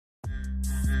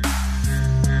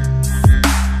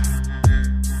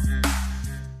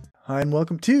Hi, and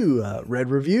welcome to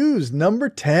Red Reviews number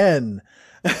 10.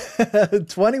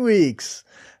 20 weeks.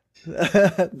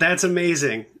 That's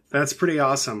amazing. That's pretty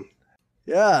awesome.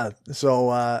 Yeah.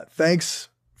 So thanks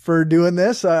for doing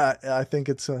this. I think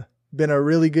it's been a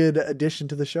really good addition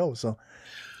to the show. So,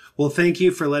 well, thank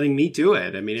you for letting me do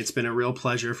it. I mean, it's been a real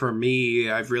pleasure for me.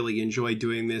 I've really enjoyed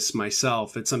doing this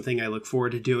myself. It's something I look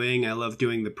forward to doing. I love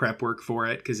doing the prep work for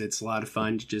it because it's a lot of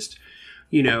fun to just,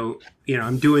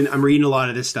 I'm reading a lot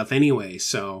of this stuff anyway.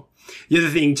 So the other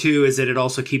thing too is that it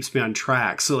also keeps me on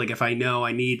track. So like if I know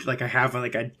I need, like I have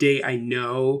like a date, I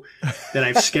know that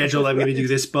I've scheduled, I'm going to do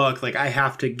this book. Like I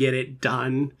have to get it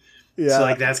done. Yeah. So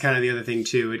like that's kind of the other thing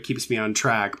too. It keeps me on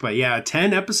track. But yeah,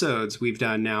 10 episodes we've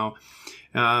done now.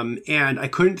 And I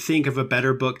couldn't think of a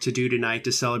better book to do tonight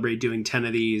to celebrate doing 10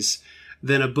 of these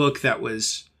than a book that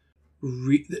was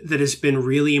that has been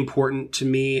really important to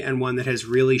me and one that has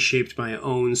really shaped my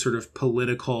own sort of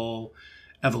political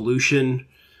evolution.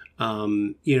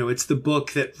 It's the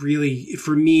book that really,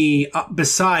 for me,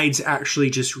 besides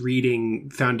actually just reading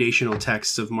foundational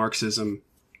texts of Marxism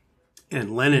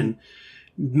and Lenin,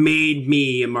 made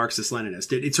me a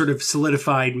Marxist-Leninist. It sort of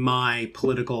solidified my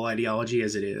political ideology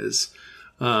as it is.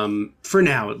 For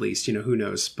now, at least, who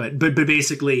knows, but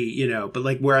basically, but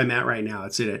like where I'm at right now,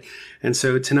 that's it. And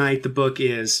so tonight the book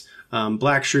is,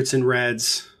 Black Shirts and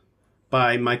Reds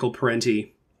by Michael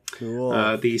Parenti.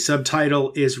 Cool. The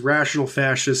subtitle is Rational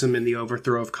Fascism and the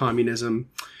Overthrow of Communism.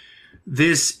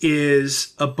 This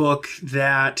is a book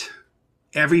that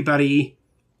everybody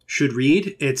should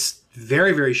read. It's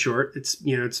very, very short. It's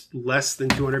less than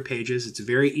 200 pages. It's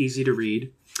very easy to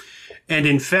read. And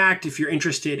in fact, if you're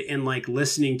interested in like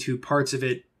listening to parts of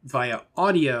it via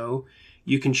audio,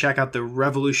 you can check out the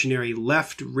Revolutionary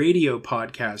Left radio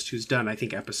podcast, who's done, I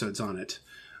think, episodes on it.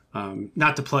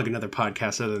 Not to plug another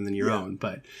podcast other than your own,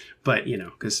 but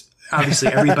because obviously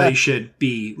everybody should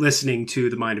be listening to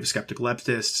The Mind of a Skeptical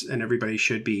Leftist, and everybody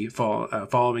should be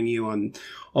following you on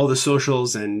all the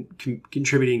socials and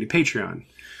contributing to Patreon.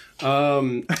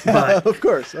 But of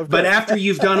course. But after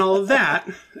you've done all of that,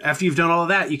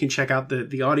 you can check out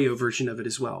the audio version of it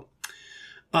as well.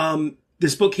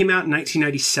 This book came out in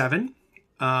 1997.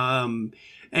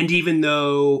 And even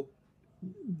though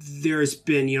there's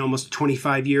been, almost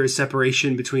 25 years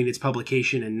separation between its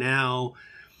publication and now,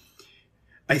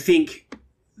 I think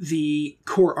the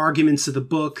core arguments of the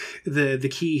book, the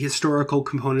key historical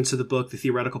components of the book, the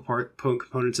theoretical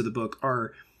components of the book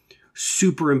are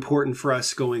super important for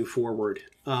us going forward.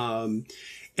 And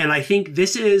I think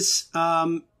this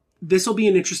will be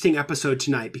an interesting episode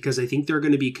tonight because I think there are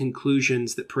going to be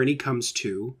conclusions that Parenti comes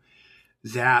to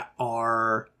that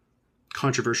are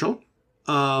controversial,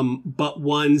 but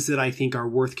ones that I think are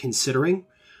worth considering.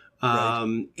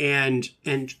 Right. And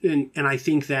I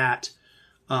think that,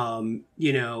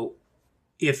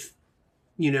 if,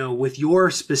 with your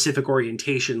specific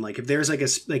orientation, like if there's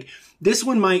like this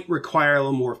one might require a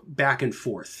little more back and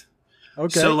forth.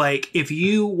 Okay. So like if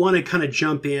you want to kind of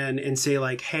jump in and say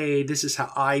like, hey, this is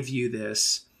how I view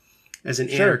this as an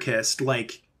anarchist,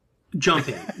 like jump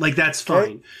in, like that's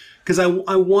fine. Cause I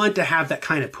want to have that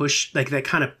kind of push, like that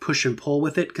kind of push and pull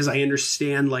with it. Cause I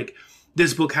understand like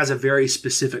this book has a very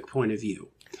specific point of view.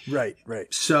 Right.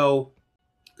 So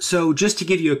just to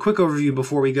give you a quick overview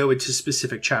before we go into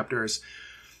specific chapters,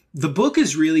 the book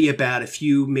is really about a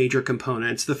few major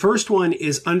components. The first one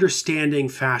is understanding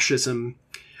fascism,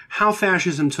 how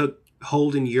fascism took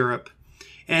hold in Europe,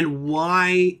 and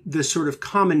why the sort of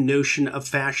common notion of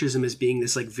fascism as being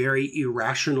this like very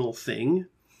irrational thing,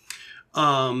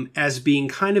 as being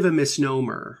kind of a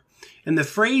misnomer. And the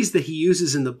phrase that he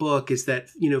uses in the book is that,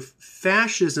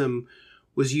 fascism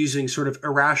was using sort of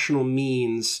irrational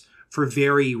means for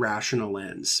very rational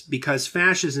ends, because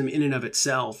fascism in and of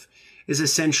itself is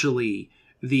essentially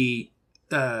the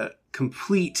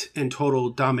complete and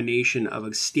total domination of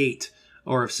a state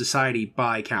or of society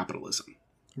by capitalism.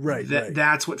 Right.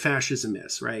 That's what fascism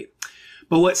is, right?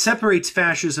 But what separates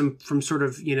fascism from sort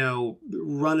of,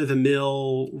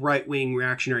 run-of-the-mill right-wing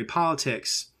reactionary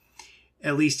politics,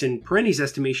 at least in Parenti's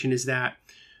estimation, is that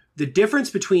the difference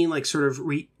between like sort of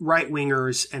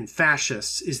right-wingers and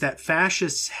fascists is that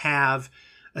fascists have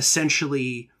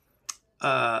essentially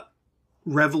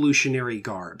revolutionary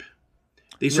garb.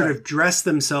 They sort of dress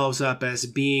themselves up as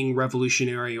being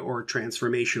revolutionary or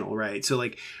transformational, right? So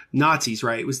like Nazis,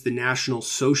 right? It was the National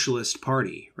Socialist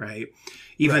Party, right?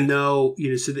 Even though,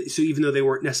 so even though they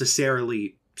weren't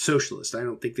necessarily socialist, I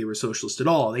don't think they were socialist at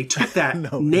all. They took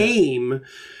that name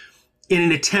in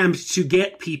an attempt to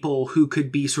get people who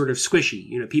could be sort of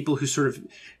squishy, people who sort of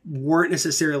weren't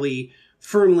necessarily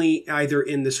firmly either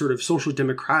in the sort of social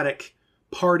democratic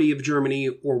party of Germany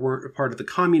or weren't a part of the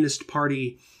Communist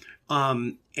Party.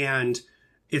 And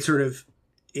it sort of,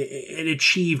 it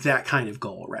achieved that kind of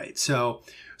goal, right? So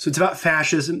it's about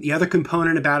fascism. The other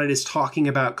component about it is talking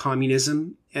about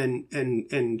communism and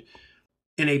in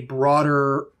a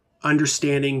broader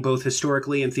understanding, both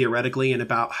historically and theoretically, and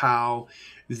about how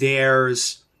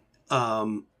there's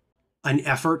an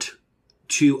effort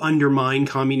to undermine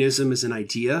communism as an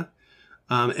idea.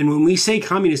 And when we say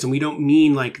communism, we don't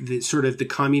mean like the sort of the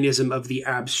communism of the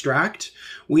abstract.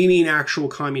 We mean actual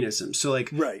communism. So like,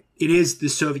 right. It is the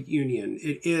Soviet Union.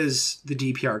 It is the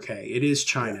DPRK. It is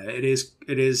China. Yeah.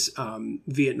 It is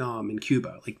Vietnam and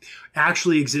Cuba, like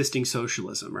actually existing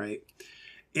socialism, right?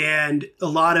 And a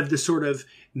lot of the sort of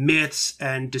myths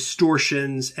and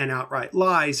distortions and outright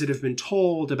lies that have been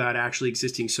told about actually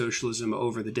existing socialism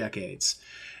over the decades,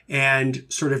 and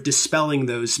sort of dispelling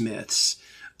those myths.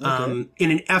 Okay.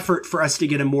 In an effort for us to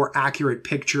get a more accurate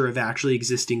picture of actually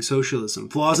existing socialism,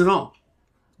 flaws and all.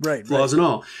 Right. Flaws and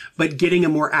all. But getting a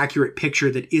more accurate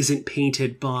picture that isn't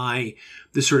painted by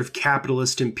the sort of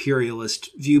capitalist imperialist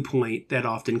viewpoint that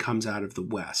often comes out of the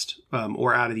West,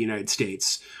 or out of the United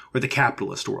States, or the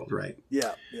capitalist world, right?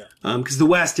 Yeah, yeah. Because the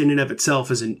West in and of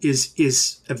itself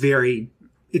is a very,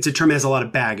 it's a term that has a lot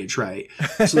of baggage, right?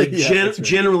 So like yeah, right.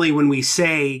 Generally when we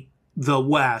say the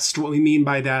West, what we mean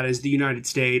by that is the United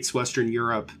States, Western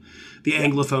Europe, the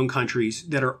Anglophone countries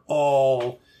that are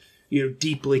all,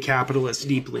 deeply capitalist,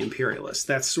 deeply imperialist.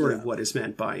 That's sort of what is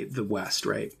meant by the West,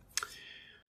 right?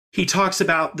 He talks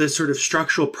about the sort of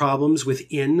structural problems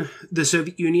within the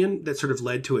Soviet Union that sort of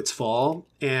led to its fall,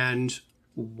 and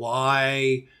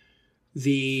why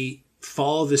the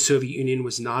fall of the Soviet Union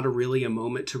was not really a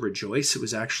moment to rejoice. It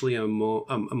was actually a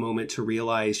moment to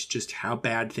realize just how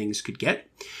bad things could get.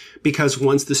 Because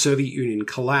once the Soviet Union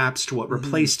collapsed, what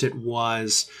replaced it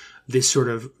was this sort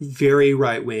of very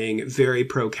right-wing, very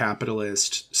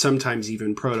pro-capitalist, sometimes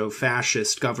even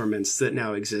proto-fascist governments that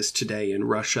now exist today in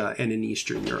Russia and in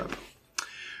Eastern Europe.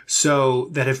 So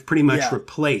that have pretty much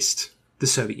replaced the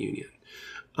Soviet Union.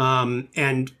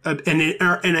 And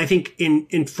I think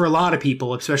for a lot of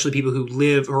people, especially people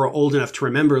who are old enough to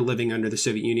remember living under the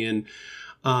Soviet Union,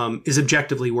 is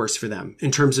objectively worse for them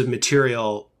in terms of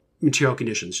material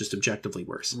conditions, just objectively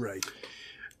worse. Right.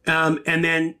 And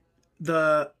then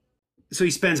so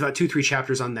he spends about 2-3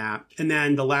 chapters on that. And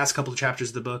then the last couple of chapters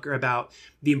of the book are about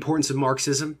the importance of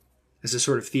Marxism as a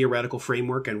sort of theoretical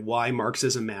framework and why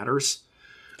Marxism matters.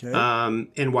 Okay.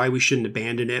 And why we shouldn't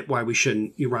abandon it, why we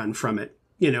shouldn't run from it.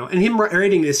 And him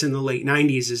writing this in the late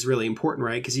 90s is really important,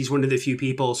 right? Because he's one of the few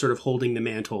people sort of holding the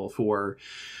mantle for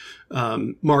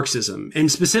Marxism,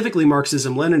 and specifically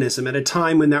Marxism-Leninism at a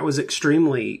time when that was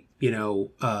extremely,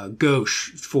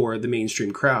 gauche for the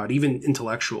mainstream crowd, even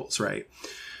intellectuals, right?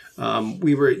 The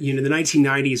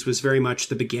 1990s was very much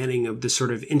the beginning of the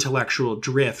sort of intellectual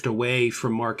drift away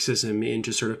from Marxism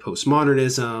into sort of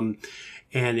postmodernism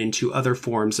and into other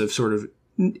forms of sort of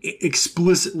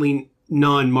explicitly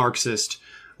non-Marxist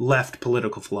left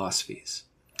political philosophies.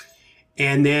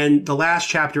 And then the last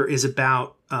chapter is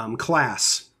about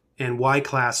class and why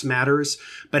class matters,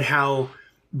 but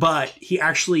he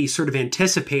actually sort of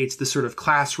anticipates the sort of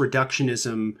class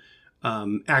reductionism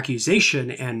accusation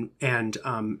and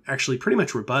actually pretty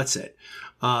much rebuts it,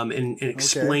 and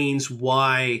explains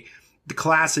why the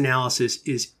class analysis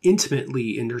is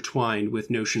intimately intertwined with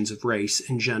notions of race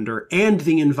and gender and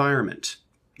the environment.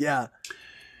 Yeah.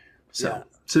 So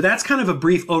that's kind of a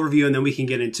brief overview, and then we can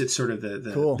get into sort of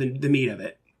the meat of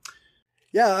it.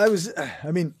 Yeah,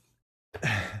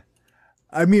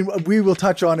 I mean, we will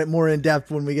touch on it more in depth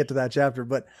when we get to that chapter,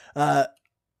 but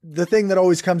the thing that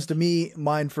always comes to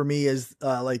mind for me is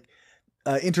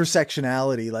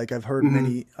intersectionality. Like I've heard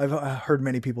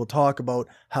many people talk about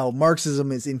how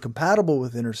Marxism is incompatible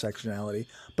with intersectionality,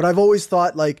 but I've always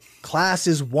thought like class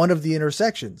is one of the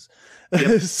intersections.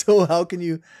 Yep. So how can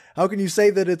you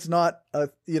say that it's not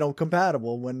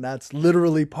compatible when that's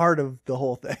literally part of the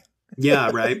whole thing? Yeah,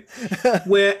 right.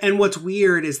 And what's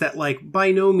weird is that like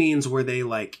by no means were they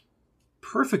like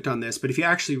perfect on this, but if you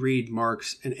actually read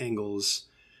Marx and Engels,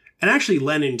 and actually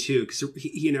Lenin too, because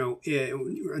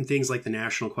and things like the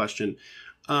national question,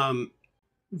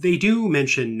 they do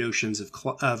mention notions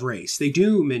of race. They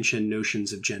do mention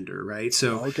notions of gender, right?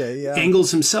 So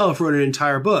Engels himself wrote an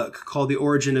entire book called The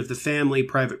Origin of the Family,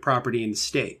 Private Property, and the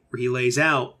State, where he lays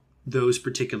out those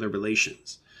particular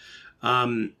relations.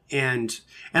 And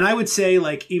I would say,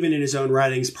 like, even in his own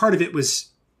writings, part of it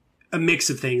was a mix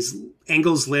of things.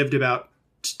 Engels lived about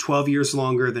 12 years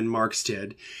longer than Marx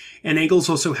did. And Engels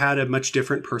also had a much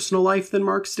different personal life than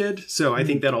Marx did. So I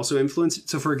think that also influenced it.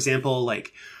 So, for example,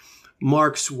 like,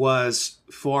 Marx was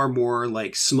far more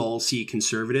like small c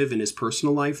conservative in his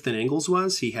personal life than Engels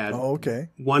was. He had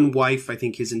one wife, I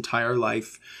think, his entire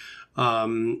life.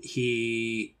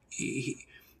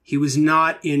 He was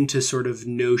not into sort of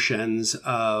notions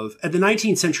of, at the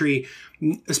 19th century,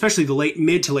 especially the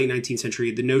mid to late 19th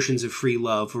century, the notions of free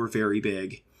love were very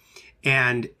big.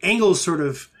 And Engels sort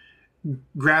of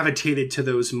gravitated to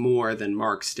those more than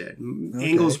Marx did.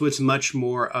 Engels was much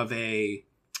more of a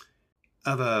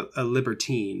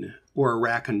libertine or a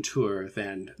raconteur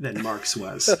than Marx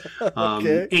was.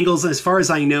 Engels, as far as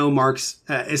I know,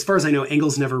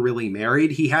 Engels never really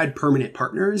married. He had permanent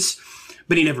partners,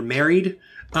 but he never married.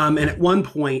 And at one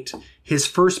point, his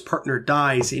first partner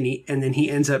dies, and then he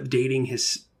ends up dating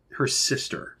her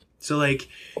sister. So like,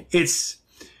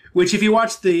 which if you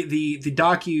watch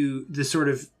the sort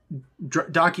of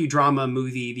docudrama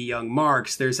movie, The Young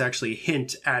Marx, there's actually a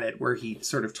hint at it where he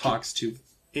sort of talks to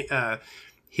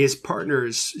his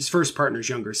first partner's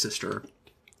younger sister.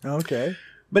 Okay.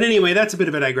 But anyway, that's a bit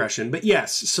of a digression. But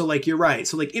yes, so like you're right.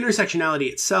 So like intersectionality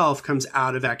itself comes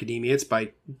out of academia. It's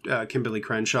by Kimberly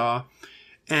Crenshaw.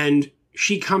 And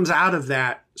she comes out of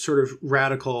that sort of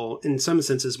radical, in some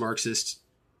senses, Marxist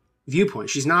viewpoint.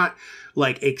 She's not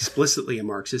like explicitly a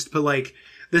Marxist, but like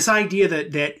this idea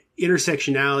that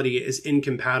intersectionality is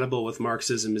incompatible with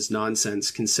Marxism is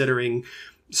nonsense, considering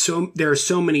there are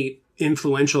so many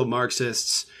influential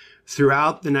Marxists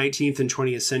throughout the 19th and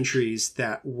 20th centuries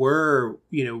that were,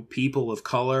 people of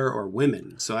color or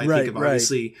women. So I think of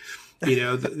obviously,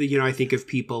 I think of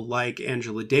people like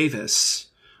Angela Davis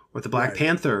or the Black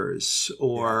Panthers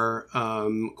or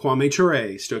Kwame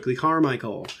Ture, Stokely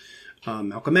Carmichael,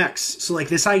 Malcolm X. So like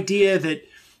this idea that,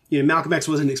 Malcolm X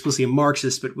wasn't explicitly a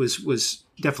Marxist, but was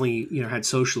definitely, had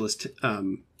socialist,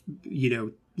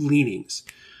 leanings.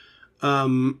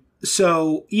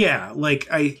 So yeah, like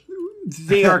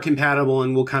they are compatible,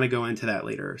 and we'll kind of go into that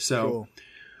later. So, cool.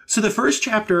 So the first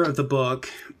chapter of the book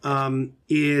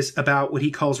is about what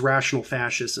he calls rational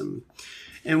fascism.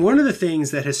 And one of the things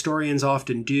that historians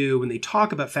often do when they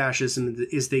talk about fascism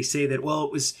is they say that, well,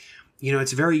 it was,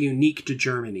 it's very unique to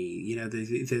Germany.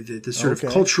 The sort of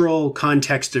cultural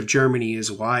context of Germany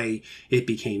is why it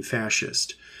became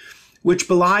fascist, which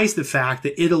belies the fact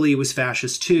that Italy was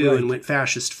fascist too and went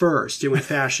fascist first. It went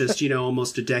fascist,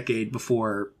 almost a decade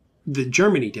before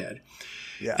Germany did.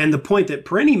 Yeah. And the point that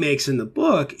Perenni makes in the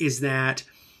book is that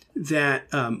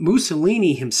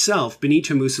Mussolini himself,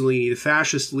 Benito Mussolini, the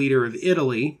fascist leader of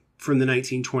Italy from the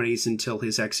 1920s until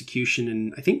his execution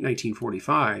in, I think,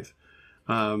 1945,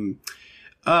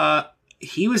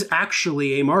 he was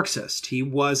actually a Marxist. He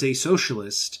was a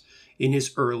socialist in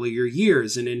his earlier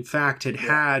years, and in fact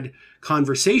had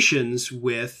conversations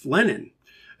with Lenin,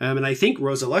 and I think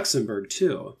Rosa Luxemburg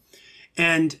too.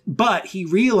 But he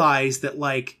realized that,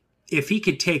 like, if he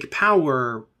could take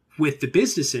power with the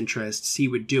business interests, he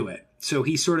would do it. So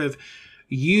he sort of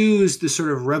used the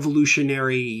sort of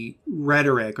revolutionary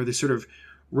rhetoric or the sort of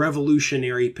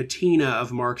revolutionary patina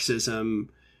of Marxism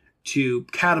to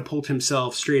catapult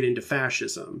himself straight into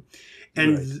fascism.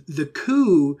 And the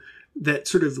coup that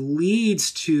sort of leads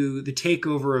to the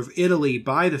takeover of Italy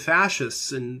by the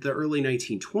fascists in the early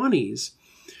 1920s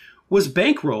was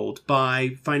bankrolled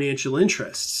by financial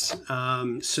interests.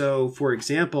 So, for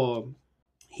example,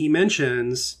 he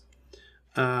mentions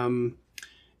in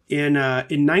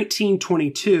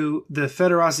 1922, the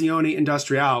Federazione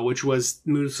Industriale, which was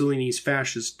Mussolini's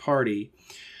fascist party,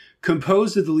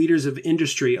 composed of the leaders of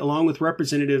industry, along with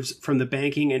representatives from the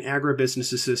banking and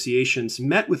agribusiness associations,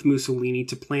 met with Mussolini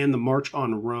to plan the March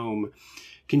on Rome,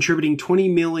 contributing 20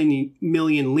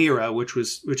 million lira, which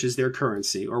is their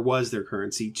currency, or was their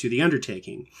currency, to the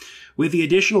undertaking. With the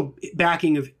additional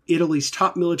backing of Italy's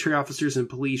top military officers and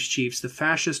police chiefs, the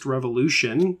fascist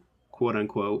revolution, quote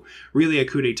unquote, really a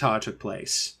coup d'etat took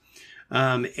place.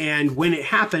 And when it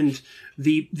happened,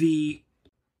 the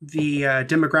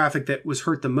demographic that was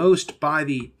hurt the most by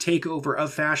the takeover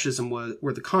of fascism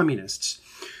were the communists,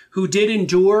 who did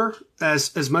endure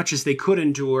as much as they could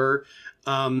endure,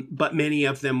 but many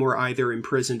of them were either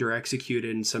imprisoned or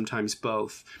executed, and sometimes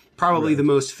both. Probably the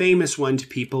most famous one to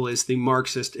people is the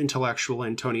Marxist intellectual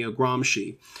Antonio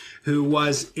Gramsci, who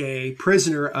was a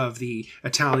prisoner of the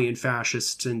Italian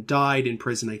fascists and died in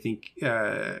prison, I think,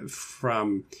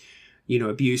 from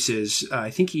abuses.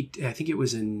 I think it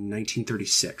was in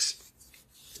 1936.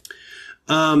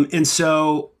 And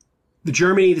so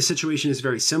the situation is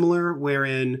very similar,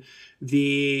 wherein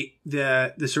the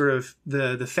sort of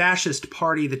the fascist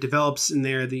party that develops in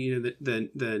there,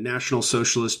 the National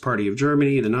Socialist Party of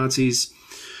Germany, the Nazis,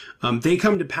 they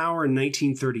come to power in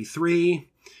 1933.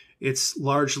 It's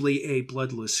largely a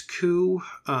bloodless coup.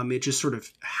 It just sort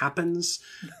of happens.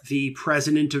 The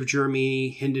president of Germany,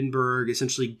 Hindenburg,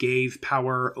 essentially gave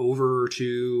power over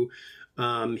to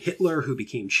Hitler, who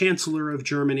became chancellor of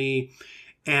Germany.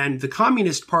 And the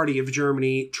Communist Party of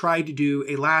Germany tried to do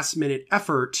a last-minute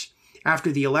effort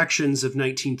after the elections of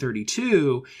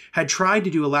 1932, had tried to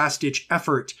do a last-ditch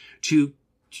effort to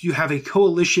have a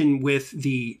coalition with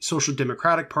the Social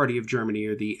Democratic Party of Germany,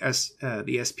 or the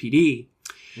SPD.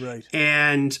 Right.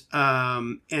 And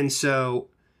so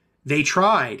they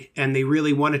tried, and they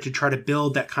really wanted to try to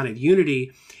build that kind of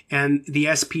unity. And the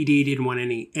SPD didn't want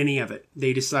any of it.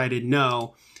 They decided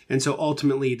no. And so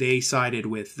ultimately they sided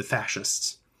with the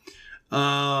fascists.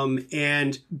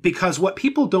 And because what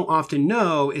people don't often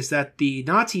know is that the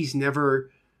Nazis never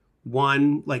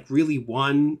really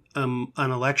won an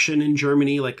election in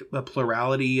Germany, like a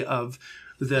plurality of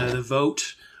the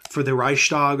vote for the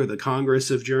Reichstag or the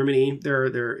Congress of Germany,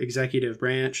 their executive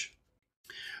branch.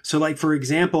 So, like, for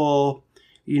example,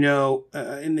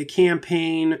 in the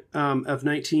campaign of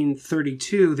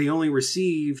 1932, they only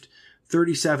received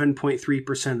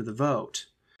 37.3% of the vote.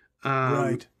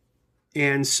 Right.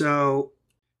 And so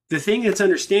the thing that's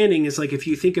understanding is, like, if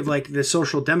you think of like the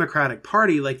Social Democratic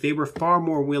Party, like they were far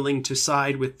more willing to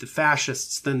side with the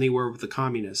fascists than they were with the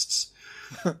communists.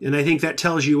 And I think that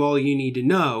tells you all you need to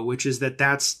know, which is that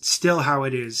that's still how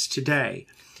it is today.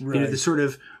 Right. The sort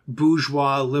of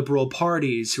bourgeois liberal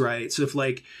parties, right? So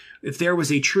if there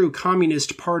was a true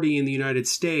communist party in the United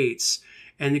States,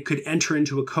 and it could enter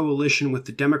into a coalition with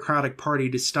the Democratic Party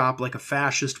to stop like a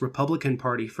fascist Republican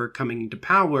Party for coming into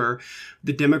power,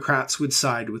 the Democrats would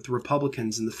side with the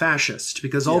Republicans and the fascists,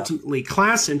 because ultimately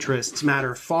class interests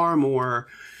matter far more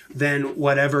than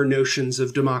whatever notions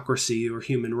of democracy or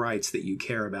human rights that you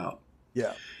care about.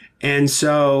 Yeah. And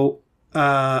so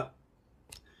the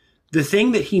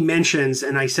thing that he mentions,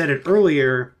 and I said it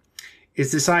earlier,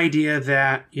 is this idea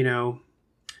that,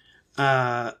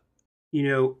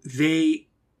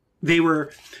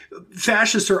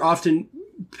 fascists are often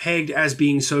pegged as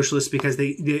being socialists because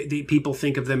they people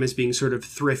think of them as being sort of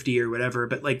thrifty or whatever.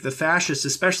 But like the fascists,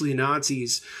 especially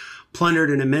Nazis, plundered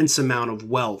an immense amount of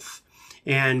wealth,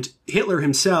 and Hitler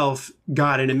himself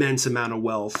got an immense amount of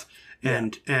wealth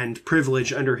and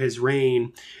privilege under his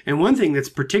reign. And one thing that's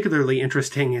particularly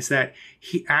interesting is that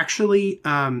he actually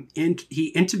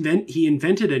he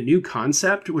invented a new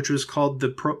concept, which was called the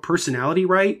personality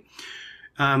right.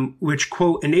 Which,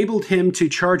 quote, enabled him to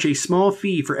charge a small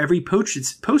fee for every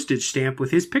postage stamp with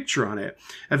his picture on it,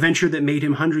 a venture that made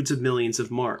him hundreds of millions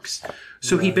of marks.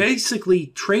 So he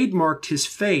basically trademarked his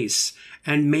face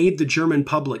and made the German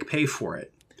public pay for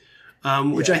it,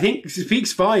 which I think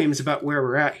speaks volumes about where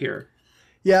we're at here.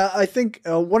 Yeah, I think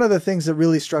one of the things that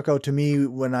really struck out to me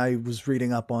when I was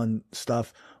reading up on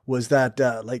stuff was that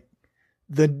the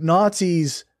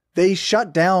Nazis, they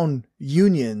shut down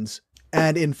unions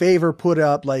and in favor put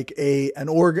up like a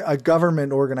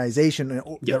government organization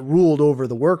that ruled over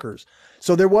the workers.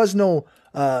 So there was no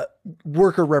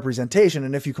worker representation.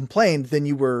 And if you complained, then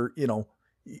you were,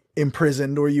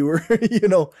 imprisoned, or you were,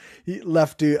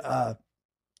 left to,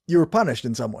 you were punished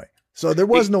in some way. So there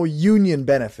was no union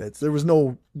benefits. There was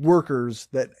no workers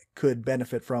that could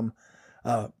benefit from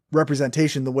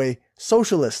representation the way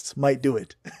socialists might do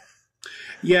it.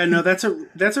 Yeah, no, that's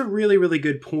a really, really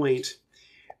good point.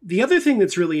 The other thing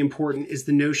that's really important is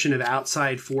the notion of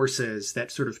outside forces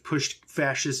that sort of pushed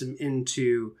fascism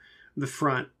into the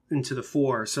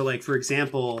fore. So, like, for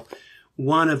example,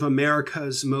 one of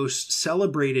America's most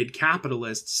celebrated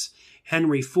capitalists,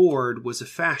 Henry Ford, was a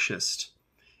fascist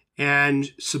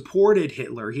and supported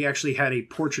Hitler. He actually had a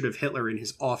portrait of Hitler in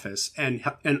his office, and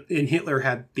Hitler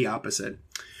had the opposite,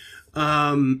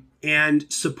 and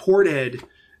supported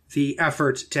the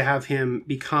effort to have him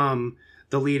become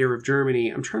the leader of Germany.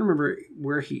 I'm trying to remember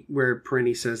where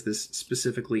Perini says this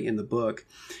specifically in the book,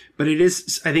 but it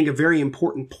is, I think, a very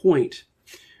important point,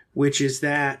 which is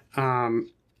that,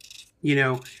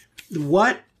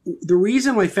 the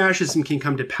reason why fascism can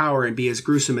come to power and be as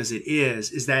gruesome as it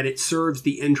is that it serves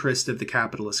the interest of the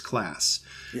capitalist class.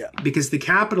 Yeah. Because the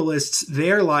capitalists,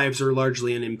 their lives are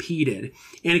largely unimpeded,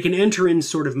 and it can enter in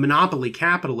sort of monopoly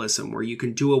capitalism where you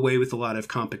can do away with a lot of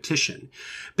competition.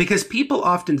 Because people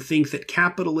often think that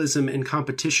capitalism and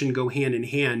competition go hand in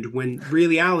hand, when in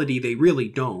reality they really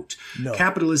don't. No.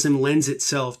 Capitalism lends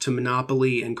itself to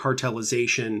monopoly and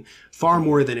cartelization far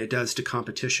more than it does to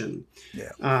competition.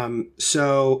 Yeah.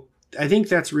 So I think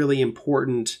that's really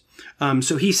important.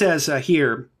 So he says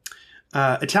here,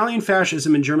 Italian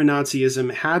fascism and German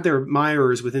Nazism had their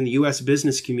admirers within the U.S.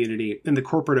 business community and the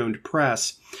corporate-owned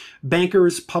press,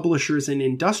 Bankers, publishers, and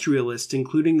industrialists,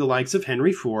 including the likes of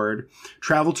Henry Ford,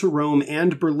 traveled to Rome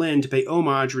and Berlin to pay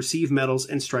homage, receive medals,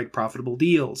 and strike profitable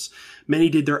deals. Many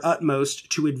did their utmost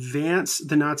to advance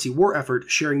the Nazi war effort,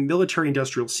 sharing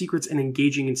military-industrial secrets and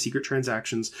engaging in secret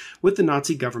transactions with the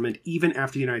Nazi government even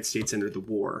after the United States entered the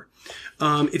war.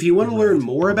 If you want to learn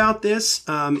more about this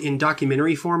in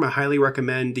documentary form, I highly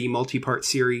recommend the multi-part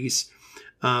series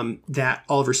that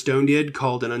Oliver Stone did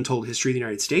called An Untold History of the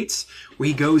United States, where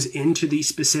he goes into the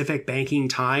specific banking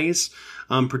ties,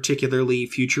 particularly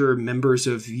future members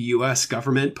of the U.S.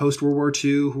 government post-World War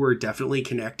II who are definitely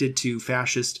connected to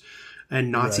fascist and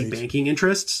Nazi banking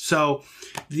interests. So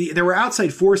there were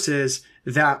outside forces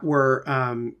that were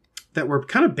kind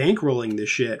of bankrolling this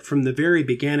shit from the very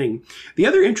beginning. The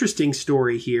other interesting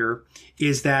story here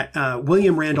is that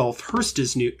William Randolph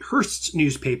Hearst's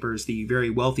newspapers, the very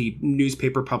wealthy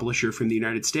newspaper publisher from the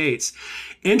United States,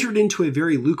 entered into a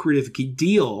very lucrative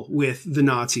deal with the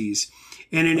Nazis.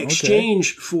 And in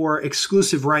exchange for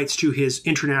exclusive rights to his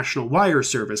international wire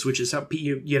service, which is how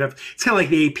you'd have, it's kind of like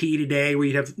the AP today, where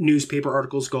you'd have newspaper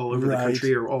articles go all over the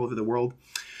country or all over the world.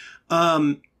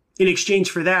 In exchange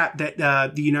for that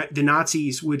the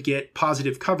Nazis would get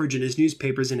positive coverage in his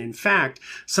newspapers. And in fact,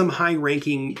 some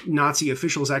high-ranking Nazi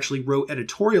officials actually wrote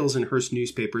editorials in Hearst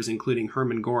newspapers, including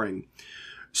Hermann Göring.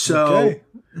 So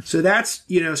that's,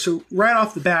 so right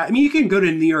off the bat, I mean, you can go to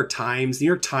the New York Times. The New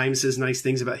York Times says nice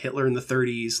things about Hitler in the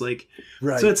 30s.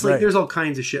 So it's like, there's all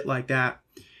kinds of shit like that.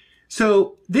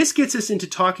 So this gets us into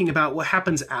talking about what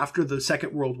happens after the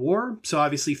Second World War. So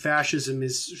obviously fascism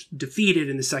is defeated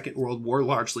in the Second World War,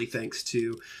 largely thanks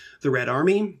to the Red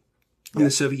Army in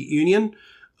the Soviet Union,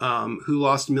 who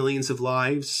lost millions of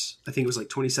lives. I think it was like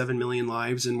 27 million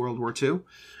lives in World War II.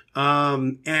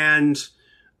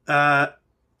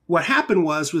 What happened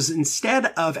was instead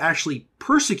of actually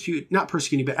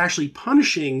actually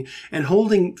punishing and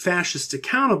holding fascists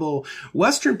accountable,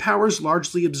 Western powers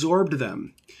largely absorbed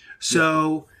them.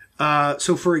 So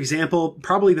for example,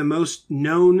 probably the most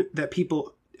known that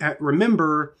people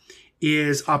remember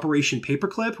is Operation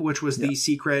Paperclip, which was the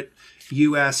secret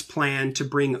U.S. plan to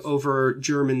bring over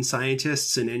German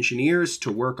scientists and engineers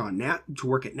to work at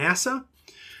NASA.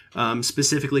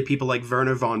 Specifically people like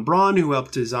Werner von Braun, who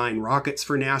helped design rockets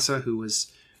for NASA,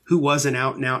 who was an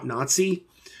out-and-out Nazi.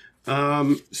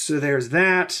 So there's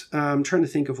that. I'm trying to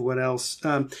think of what else.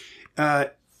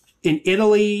 In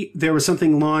Italy, there was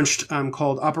something launched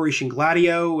called Operation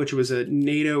Gladio, which was a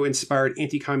NATO-inspired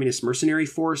anti-communist mercenary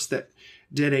force that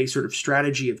did a sort of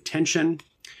strategy of tension.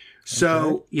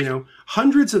 So,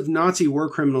 hundreds of Nazi war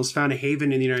criminals found a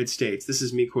haven in the United States. This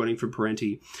is me quoting from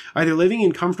Parenti. Either living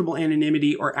in comfortable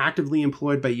anonymity or actively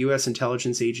employed by U.S.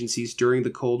 intelligence agencies during the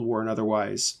Cold War and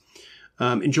otherwise.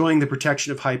 Enjoying the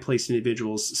protection of high-placed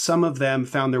individuals. Some of them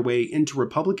found their way into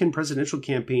Republican presidential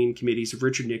campaign committees of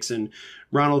Richard Nixon,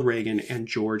 Ronald Reagan, and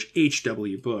George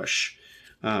H.W. Bush,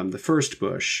 the first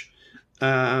Bush.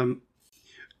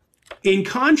 In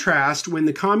contrast, when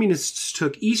the communists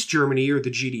took East Germany, or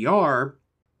the GDR,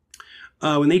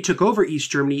 when they took over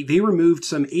East Germany, they removed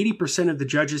some 80% of the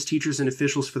judges, teachers, and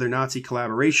officials for their Nazi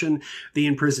collaboration. They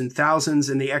imprisoned thousands,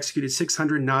 and they executed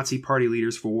 600 Nazi party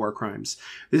leaders for war crimes.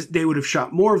 They would have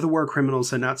shot more of the war criminals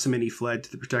had not so many fled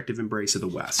to the protective embrace of the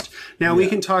West. Now, we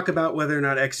can talk about whether or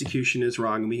not execution is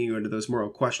wrong, and we can go into those moral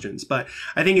questions. But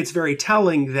I think it's very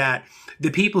telling that the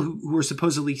people who were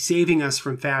supposedly saving us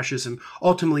from fascism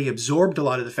ultimately absorbed a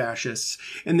lot of the fascists.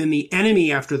 And then the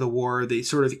enemy after the war, the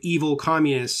sort of evil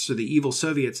communists or the evil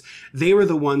Soviets, they were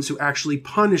the ones who actually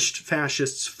punished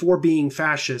fascists for being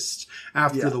fascists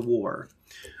after the war.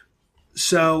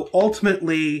 So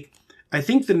ultimately, I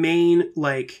think the main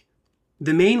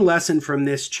lesson from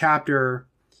this chapter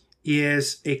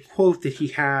is a quote that he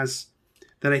has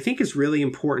that I think is really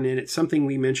important. And it's something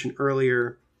we mentioned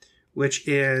earlier, which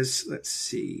is, let's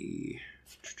see,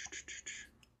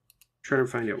 trying to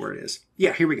find out where it is.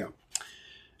 Yeah, here we go.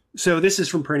 So this is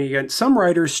from Perny again. Some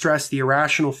writers stress the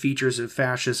irrational features of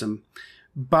fascism.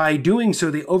 By doing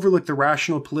so, they overlook the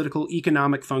rational political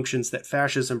economic functions that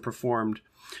fascism performed.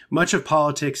 Much of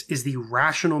politics is the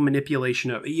rational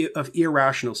manipulation of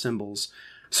irrational symbols.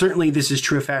 Certainly, this is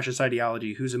true of fascist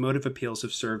ideology, whose emotive appeals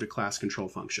have served a class control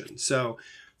function. So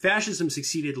fascism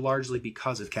succeeded largely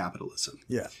because of capitalism.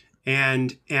 Yeah.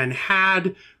 And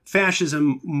had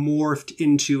fascism morphed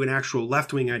into an actual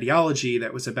left-wing ideology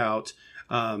that was about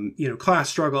class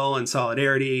struggle and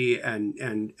solidarity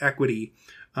and equity,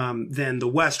 then the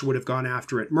West would have gone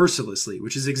after it mercilessly,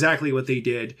 which is exactly what they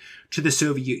did to the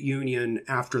Soviet Union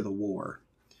after the war.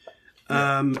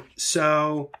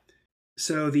 So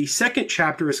So the second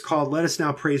chapter is called Let Us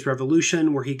Now Praise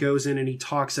Revolution, where he goes in and he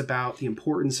talks about the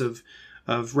importance of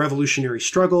revolutionary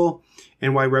struggle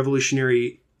and why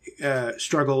revolutionary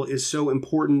struggle is so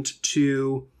important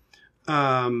to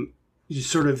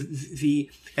sort of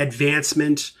the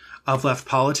advancement of left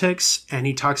politics. And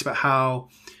he talks about how,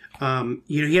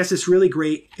 he has this really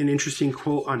great and interesting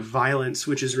quote on violence,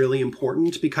 which is really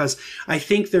important because I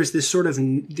think there's this sort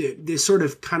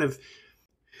of kind of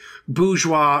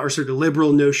bourgeois or sort of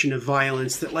liberal notion of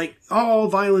violence that like all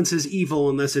violence is evil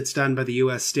unless it's done by the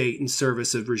U.S. state in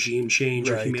service of regime change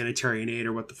or humanitarian aid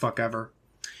or what the fuck ever.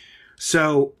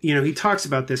 So, he talks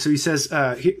about this. So he says,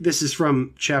 this is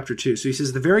from chapter 2. So he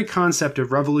says, the very concept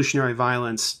of revolutionary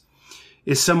violence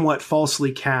is somewhat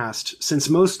falsely cast, since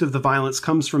most of the violence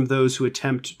comes from those who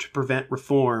attempt to prevent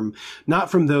reform, not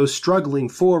from those struggling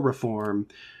for reform.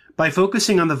 By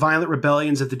focusing on the violent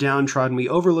rebellions of the downtrodden, we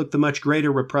overlook the much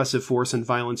greater repressive force and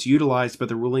violence utilized by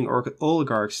the ruling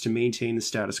oligarchs to maintain the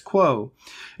status quo,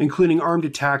 including armed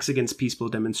attacks against peaceful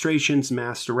demonstrations,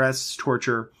 mass arrests,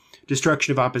 torture,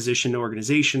 destruction of opposition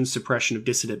organizations, suppression of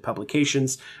dissident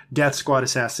publications, death squad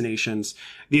assassinations,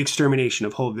 the extermination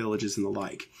of whole villages, and the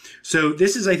like. So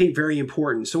this is, I think, very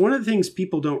important. So one of the things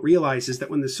people don't realize is that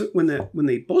when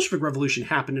the Bolshevik Revolution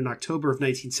happened in October of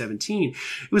 1917,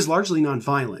 it was largely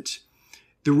nonviolent.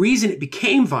 The reason it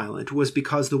became violent was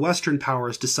because the Western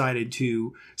powers decided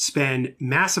to spend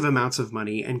massive amounts of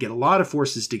money and get a lot of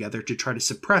forces together to try to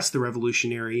suppress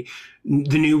the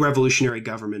new revolutionary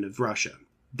government of Russia.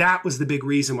 That was the big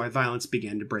reason why violence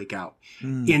began to break out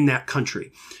in that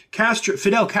country.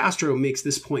 Fidel Castro makes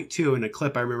this point too in a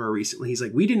clip I remember recently. He's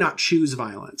like, we did not choose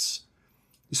violence.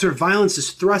 Sort of violence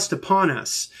is thrust upon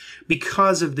us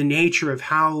because of the nature of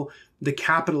how the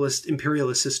capitalist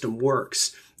imperialist system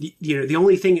works. The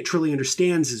only thing it truly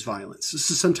understands is violence. So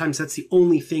sometimes that's the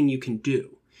only thing you can do.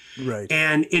 Right.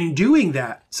 And in doing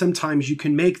that, sometimes you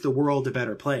can make the world a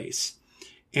better place.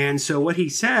 And so what he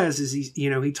says is,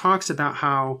 he talks about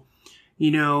how,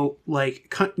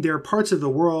 there are parts of the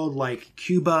world like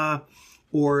Cuba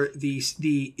or the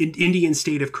Indian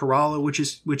state of Kerala,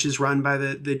 which is run by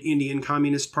the Indian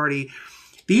Communist Party.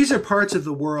 These are parts of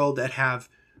the world that have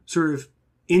sort of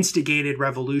instigated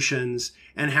revolutions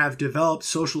and have developed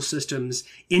social systems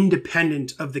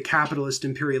independent of the capitalist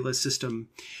imperialist system.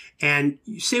 And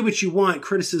you say what you want,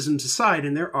 criticisms aside,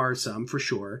 and there are some for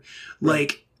sure,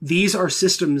 like, these are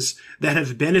systems that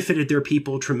have benefited their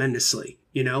people tremendously.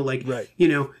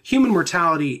 Human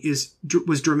mortality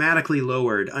was dramatically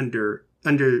lowered under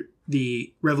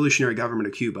the revolutionary government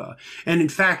of Cuba. And in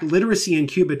fact, literacy in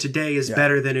Cuba today is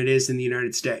better than it is in the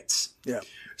United States. Yeah.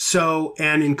 So,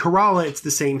 and in Kerala, it's the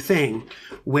same thing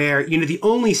where, the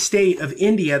only state of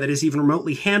India that has even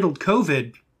remotely handled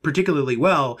COVID particularly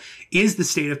well is the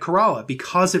state of Kerala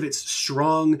because of its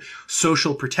strong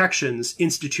social protections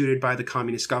instituted by the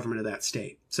communist government of that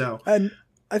state. So, and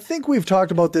I think we've talked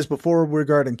about this before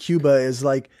regarding Cuba is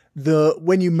like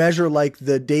when you measure like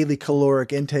the daily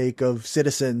caloric intake of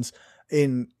citizens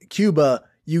in Cuba,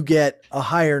 you get a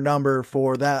higher number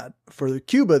for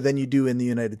Cuba than you do in the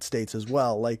United States as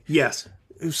well. Like, yes.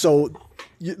 So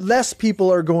less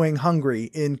people are going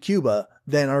hungry in Cuba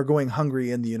than are going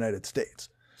hungry in the United States.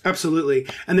 Absolutely.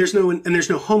 And there's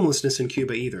no homelessness in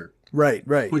Cuba either. Right.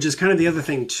 Which is kind of the other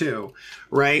thing too,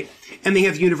 right? And they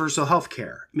have universal health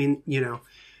care. I mean,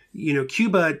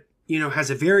 Cuba,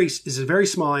 is a very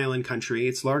small island country.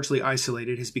 It's largely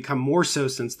isolated, has become more so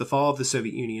since the fall of the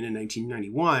Soviet Union in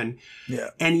 1991. Yeah.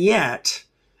 And yet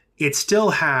it still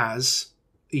has,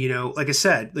 like I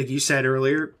said, like you said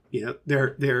earlier,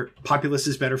 their populace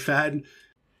is better fed.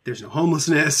 There's no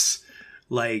homelessness.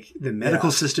 Like the medical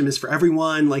system is for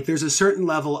everyone. Like there's a certain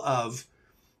level of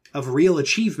real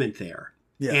achievement there.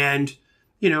 Yeah. And,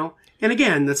 and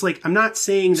again, that's like, I'm not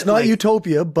saying it's not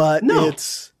utopia, but no.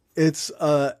 it's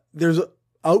there's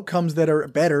outcomes that are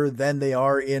better than they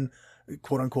are in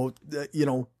quote unquote,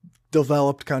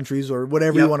 developed countries or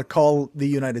whatever you want to call the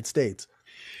United States.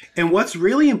 And what's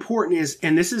really important is,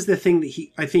 and this is the thing that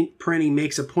I think Perenni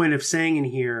makes a point of saying in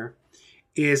here,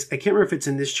 is I can't remember if it's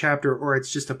in this chapter or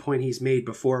it's just a point he's made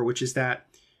before, which is that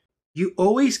you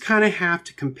always kind of have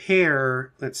to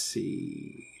compare, let's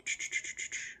see.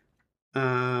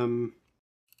 Let's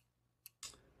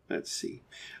see.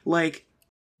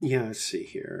 Let's see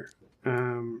here.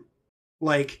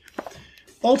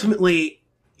 Ultimately,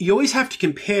 you always have to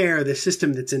compare the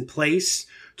system that's in place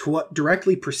to what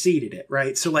directly preceded it,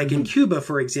 right? So in Cuba,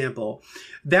 for example,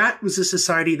 that was a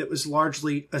society that was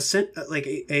largely a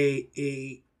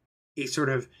sort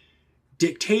of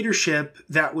dictatorship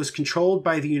that was controlled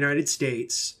by the United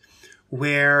States,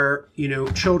 where, you know,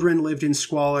 children lived in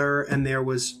squalor and there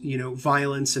was, you know,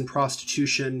 violence and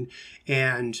prostitution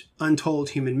and untold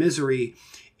human misery.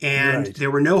 And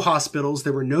there were no hospitals,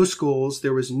 there were no schools,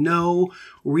 there was no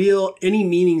real, any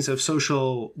meanings of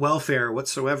social welfare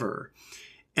whatsoever.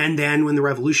 And then when the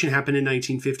revolution happened in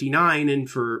 1959, and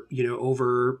for, you know,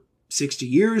 over 60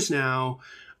 years now,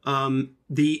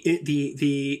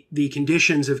 the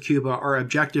conditions of Cuba are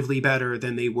objectively better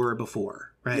than they were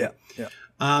before, right? Yeah, yeah.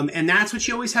 And that's what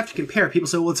you always have to compare. People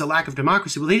say, well, it's a lack of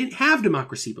democracy. Well, they didn't have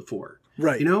democracy before.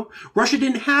 Right. You know, Russia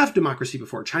didn't have democracy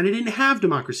before. China didn't have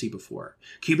democracy before.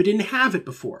 Cuba didn't have it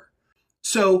before.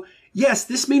 So, yes,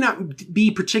 this may not be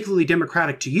particularly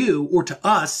democratic to you or to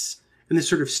us in this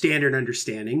sort of standard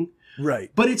understanding.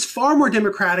 Right. But it's far more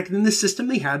democratic than the system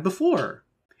they had before.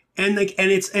 And like,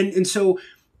 and so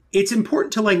it's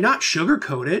important to like not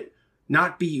sugarcoat it,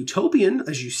 not be utopian,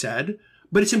 as you said,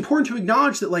 but it's important to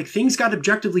acknowledge that like things got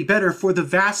objectively better for the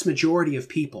vast majority of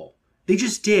people. They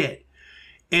just did.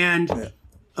 And,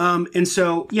 and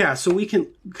so, yeah, so we can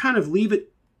kind of leave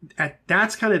it at,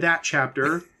 that's kind of that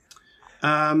chapter.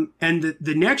 And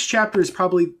the next chapter is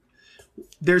probably,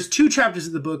 there's two chapters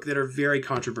of the book that are very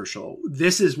controversial.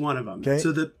 This is one of them. Okay.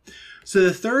 So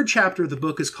the third chapter of the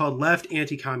book is called Left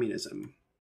Anti-Communism.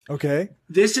 Okay.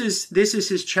 This is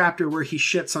his chapter where he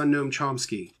shits on Noam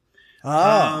Chomsky.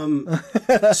 Ah.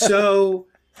 So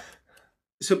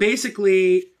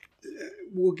basically,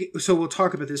 we'll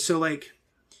talk about this. So like,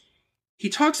 he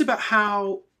talks about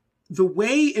how the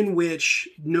way in which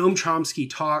Noam Chomsky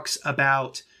talks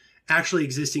about actually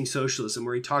existing socialism,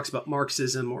 where he talks about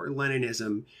Marxism or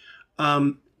Leninism,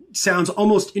 sounds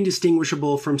almost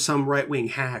indistinguishable from some right-wing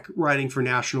hack writing for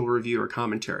National Review or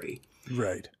Commentary.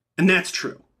 Right. And that's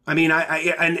true. I mean,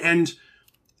 I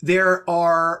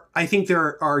think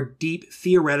there are deep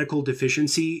theoretical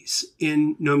deficiencies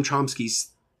in Noam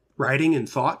Chomsky's writing and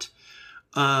thought.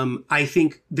 I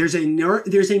think there's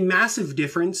a massive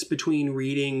difference between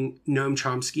reading Noam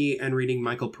Chomsky and reading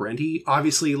Michael Parenti.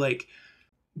 Obviously, like,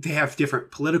 they have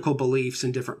different political beliefs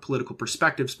and different political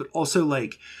perspectives, but also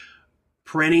like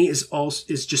Parenti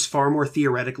is just far more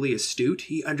theoretically astute.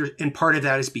 And part of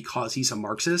that is because he's a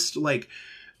Marxist. Like,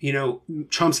 you know,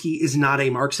 Chomsky is not a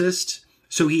Marxist.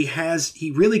 So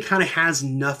he really kind of has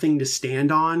nothing to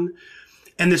stand on.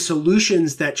 And the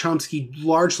solutions that Chomsky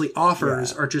largely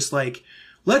offers are just like,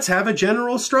 let's have a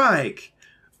general strike.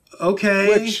 Okay.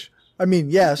 Which, I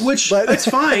mean, yes. But it's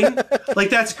fine.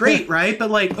 Like, that's great, right? But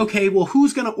like, okay, well,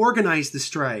 who's going to organize the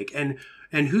strike? And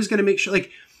who's going to make sure,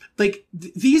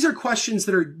 these are questions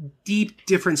that are deep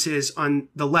differences on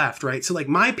the left, right? So like,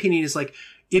 my opinion is like,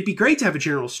 it'd be great to have a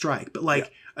general strike, but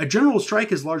like, a general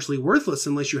strike is largely worthless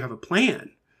unless you have a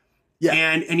plan. Yeah.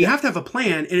 And you have to have a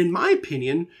plan. And in my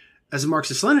opinion, as a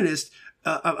Marxist-Leninist,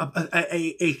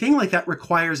 a thing like that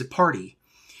requires a party.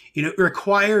 You know, it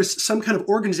requires some kind of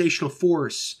organizational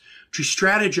force to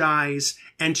strategize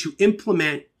and to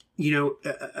implement, you know,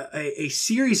 a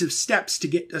series of steps to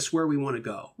get us where we want to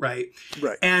go. Right.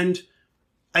 Right. And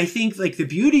I think like the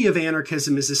beauty of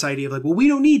anarchism is this idea of like, well, we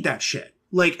don't need that shit.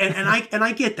 Like, and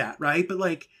I get that. Right. But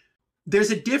like,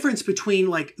 there's a difference between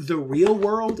like the real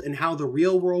world and how the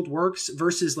real world works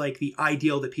versus like the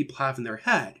ideal that people have in their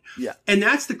head. Yeah. And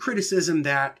that's the criticism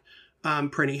that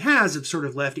Parenti has of sort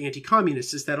of left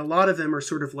anti-communists, is that a lot of them are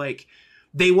sort of like,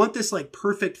 they want this like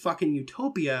perfect fucking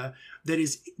utopia that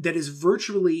is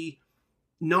virtually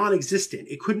non-existent.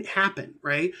 It couldn't happen,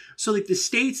 right? So like the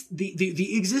states,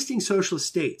 the existing socialist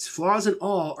states, flaws and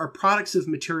all, are products of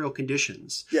material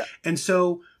conditions. Yeah. And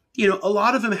so, you know, a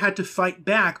lot of them had to fight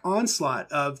back onslaught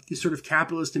of the sort of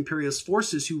capitalist imperialist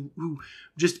forces who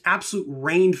just absolute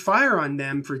rained fire on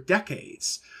them for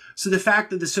decades. So the fact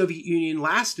that the Soviet Union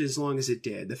lasted as long as it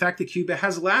did, the fact that Cuba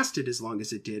has lasted as long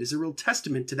as it did, is a real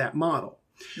testament to that model.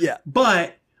 Yeah.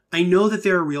 But I know that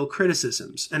there are real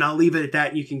criticisms, and I'll leave it at that,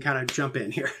 and you can kind of jump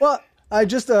in here. Well, I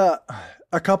just, a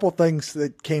couple things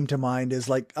that came to mind is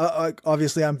like,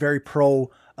 obviously I'm very pro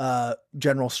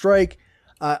general strike.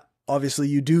 Obviously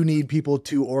you do need people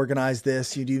to organize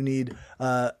this. You do need,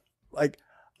 like,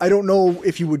 I don't know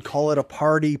if you would call it a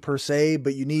party per se,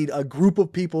 but you need a group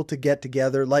of people to get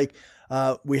together. Like,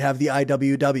 we have the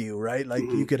IWW, right? Like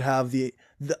you could have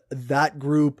that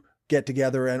group get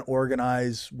together and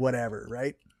organize whatever,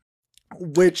 right?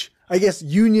 Which I guess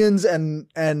unions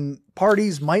and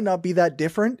parties might not be that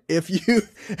different if you,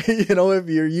 you know, if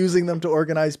you're using them to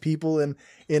organize people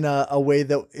in a way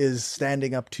that is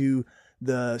standing up to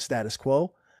the status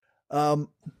quo. Yeah.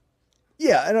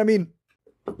 And I mean,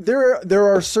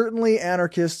 there are certainly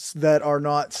anarchists that are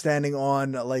not standing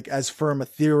on like as firm a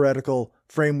theoretical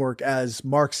framework as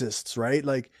Marxists, right?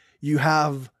 Like you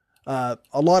have a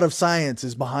lot of science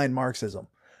is behind Marxism.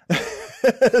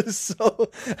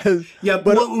 So yeah,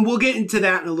 but we'll get into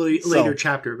that in a later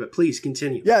chapter, but please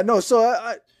continue. Yeah, no,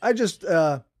 so I just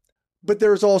but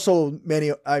there's also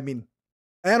many, I mean,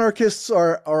 anarchists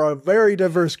are a very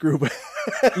diverse group.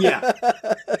 Yeah.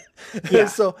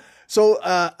 So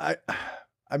I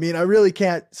mean, I really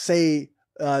can't say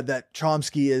that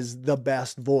Chomsky is the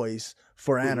best voice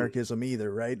for anarchism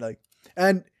either, right? Like,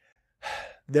 and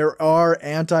there are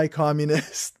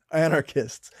anti-communist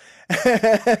anarchists,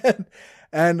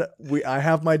 and I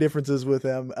have my differences with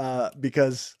them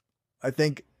because I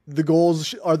think the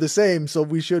goals are the same, so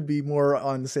we should be more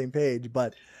on the same page.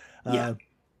 But yeah.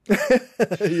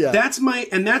 Yeah,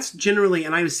 that's generally,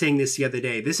 and I was saying this the other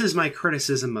day, this is my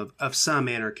criticism of some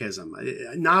anarchism.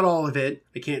 Not all of it.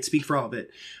 I can't speak for all of it.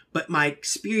 But my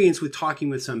experience with talking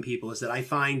with some people is that I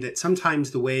find that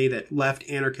sometimes the way that left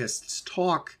anarchists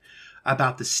talk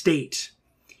about the state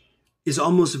is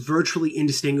almost virtually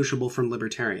indistinguishable from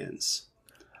libertarians.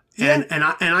 Yeah. And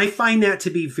I find that to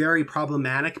be very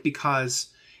problematic because,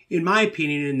 in my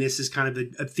opinion, and this is kind of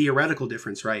a theoretical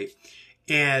difference, right,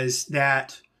 is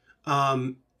that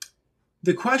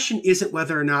the question isn't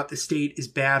whether or not the state is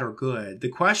bad or good. The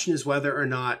question is whether or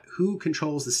not who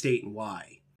controls the state and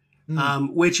why.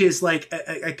 Which is like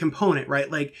a component,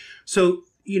 right? Like, so,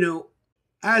 you know,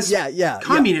 as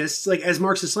communists, like as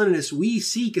Marxist-Leninists, we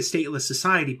seek a stateless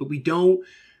society, but we don't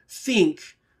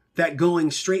think that going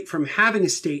straight from having a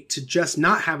state to just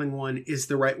not having one is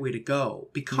the right way to go,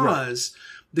 because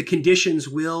the conditions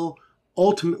will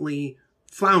ultimately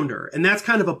flounder. And that's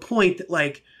kind of a point that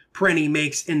like Perenni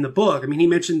makes in the book. I mean, he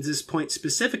mentions this point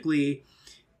specifically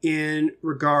in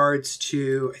regards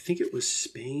to, I think it was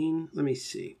Spain. Let me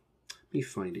see. Let me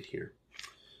find it here.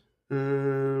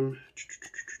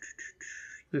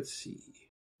 Let's see.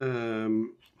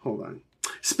 Hold on.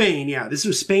 Spain, yeah. This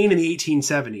was Spain in the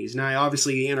 1870s. Now,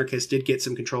 obviously, the anarchists did get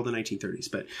some control in the 1930s,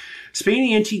 but Spain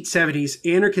in the 1870s,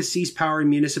 anarchists seized power in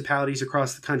municipalities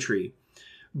across the country.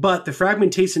 But the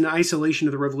fragmentation and isolation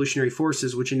of the revolutionary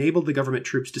forces, which enabled the government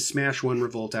troops to smash one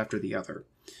revolt after the other.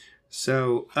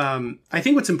 So I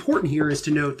think what's important here is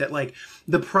to note that, like,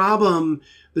 the problem,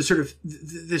 the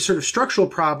sort of structural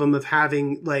problem of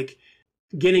having, like,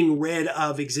 getting rid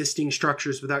of existing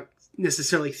structures without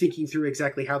necessarily thinking through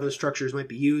exactly how those structures might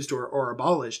be used or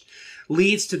abolished,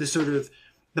 leads to the sort of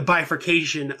the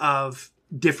bifurcation of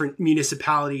different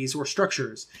municipalities or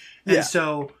structures. And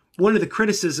so one of the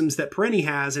criticisms that Perenni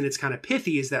has, and it's kind of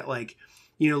pithy, is that, like,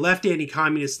 you know, left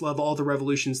anti-communists love all the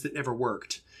revolutions that never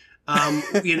worked.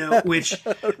 You know, which,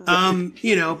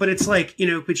 you know, but it's like, you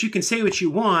know, but you can say what you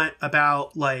want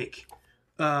about, like,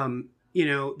 you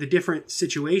know, the different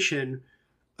situation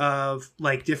of,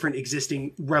 like, different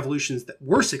existing revolutions that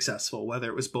were successful, whether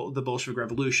it was the Bolshevik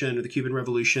Revolution or the Cuban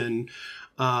Revolution,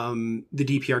 the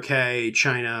DPRK,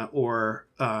 China, or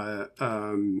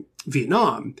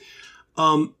Vietnam.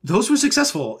 Those were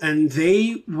successful, and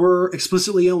they were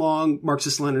explicitly along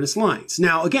Marxist-Leninist lines.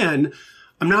 Now, again,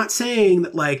 I'm not saying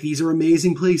that, like, these are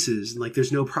amazing places and, like,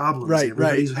 there's no problems.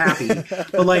 Everybody's happy.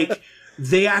 But, like,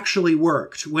 they actually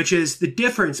worked, which is the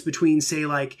difference between, say,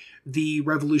 like, the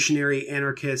revolutionary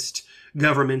anarchist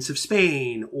governments of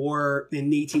Spain, or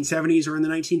in the 1870s or in the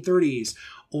 1930s,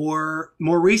 or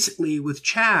more recently with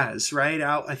Chaz, right?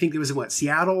 I think there was,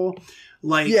 Seattle?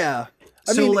 Like, yeah.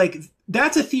 I mean, like,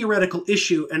 that's a theoretical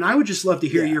issue, and I would just love to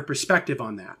hear your perspective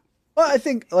on that. Well, I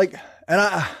think, like, and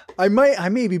I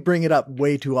maybe bring it up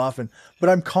way too often, but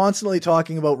I'm constantly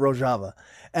talking about Rojava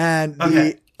and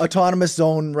the autonomous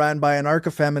zone ran by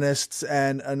anarcho-feminists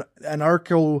and an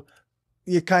anarcho,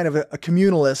 kind of a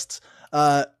communalists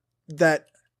that,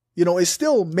 you know, is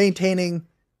still maintaining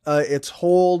its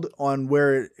hold on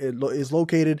where it is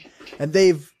located, and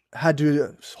they've had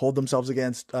to hold themselves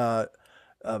against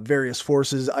various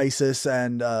forces, ISIS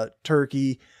and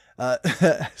Turkey.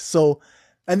 So.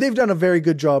 And they've done a very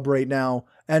good job right now.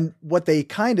 And what they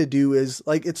kind of do is,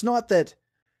 like, it's not that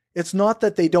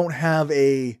they don't have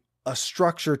a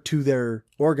structure to their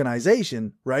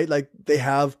organization, right? Like, they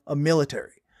have a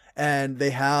military and they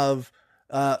have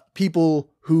people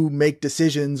who make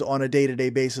decisions on a day-to-day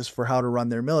basis for how to run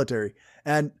their military.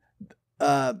 And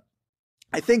I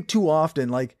think too often,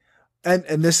 like,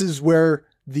 and this is where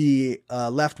the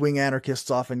left-wing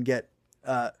anarchists often get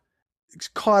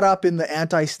caught up in the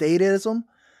anti-statism,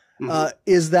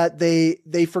 is that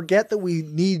they forget that we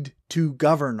need to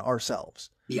govern ourselves.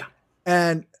 Yeah.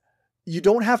 And you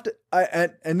don't have to,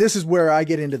 and this is where I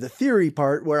get into the theory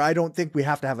part, where I don't think we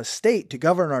have to have a state to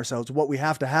govern ourselves. What we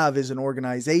have to have is an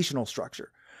organizational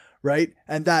structure, right?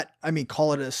 And that, I mean,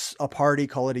 call it a party,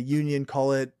 call it a union,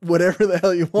 call it whatever the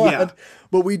hell you want. Yeah.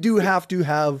 But we do have to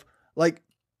have, like,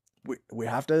 we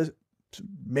have to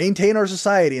maintain our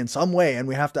society in some way, and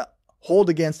we have to hold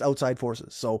against outside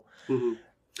forces. So,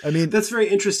 I mean, that's very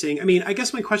interesting. I mean, I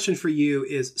guess my question for you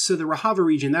is, so the Rojava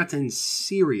region, that's in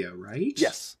Syria, right?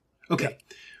 yes. Okay.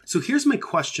 Yeah. So here's my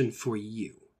question for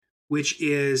you, which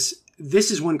is,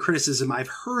 this is one criticism I've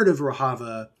heard of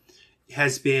Rojava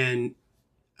has been,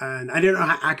 and I don't know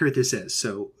how accurate this is,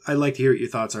 so I'd like to hear what your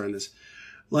thoughts are on this.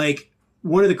 Like,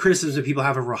 one of the criticisms that people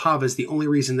have of Rojava is the only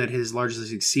reason that it has largely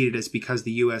succeeded is because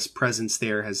the U.S. presence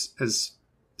there has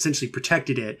essentially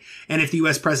protected it. And if the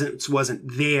U.S. presence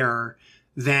wasn't there,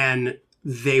 then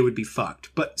they would be fucked.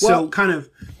 But so kind of,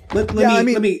 let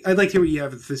me, I'd like to hear what you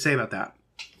have to say about that.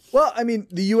 Well, I mean,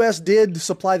 the U.S. did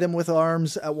supply them with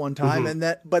arms at one time,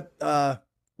 but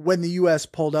when the U.S.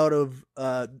 pulled out of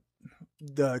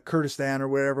the Kurdistan or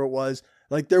wherever it was,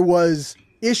 like, there was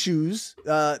issues.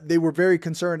 They were very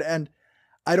concerned, and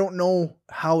I don't know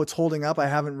how it's holding up. I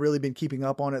haven't really been keeping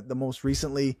up on it the most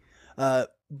recently,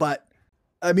 but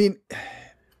I mean,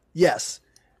 yes,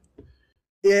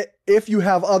 if you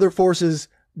have other forces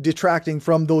detracting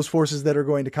from those forces that are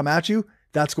going to come at you,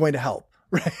 that's going to help.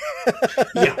 Right.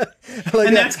 Yeah. Like,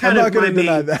 and that's kind of my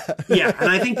main, that. Yeah. And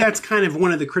I think that's kind of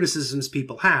one of the criticisms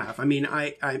people have. I mean,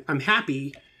 I'm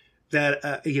happy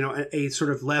that, a sort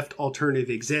of left alternative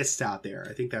exists out there.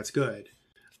 I think that's good.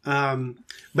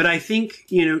 But I think,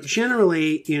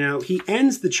 generally, he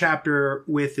ends the chapter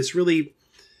with this really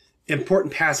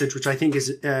important passage, which I think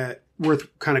is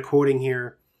worth kind of quoting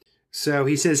here. So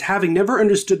he says, having never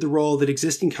understood the role that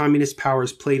existing communist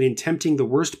powers played in tempting the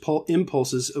worst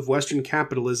impulses of Western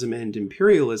capitalism and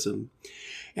imperialism,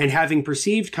 and having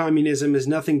perceived communism as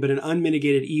nothing but an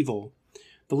unmitigated evil,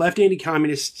 the left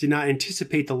anti-communists did not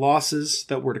anticipate the losses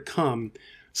that were to come.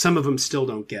 Some of them still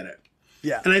don't get it.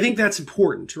 Yeah. And I think that's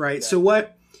important, right? Yeah. So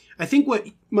what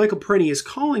Michael Parenti is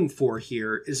calling for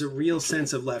here is a real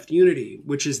sense of left unity,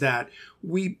 which is that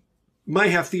we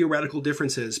might have theoretical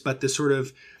differences, but the sort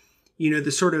of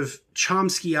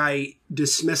Chomsky-ite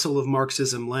dismissal of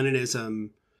Marxism, Leninism,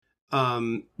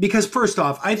 because first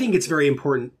off, I think it's very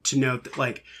important to note that,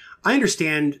 like, I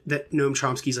understand that Noam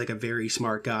Chomsky's like a very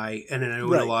smart guy, and I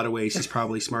know in a lot of ways he's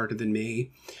probably smarter than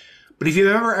me. But if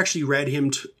you've ever actually read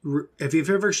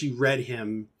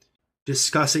him,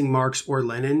 discussing Marx or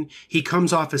Lenin, he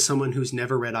comes off as someone who's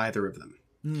never read either of them,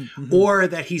 or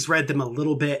that he's read them a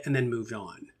little bit and then moved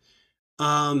on.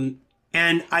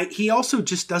 And he also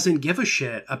just doesn't give a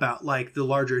shit about, like, the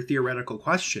larger theoretical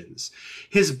questions.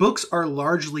 His books are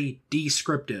largely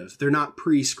descriptive. They're not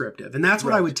prescriptive. And that's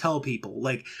what I would tell people.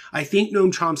 Like, I think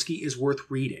Noam Chomsky is worth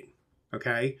reading.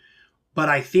 Okay. But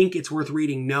I think it's worth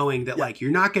reading knowing that, like, you're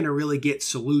not going to really get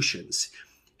solutions.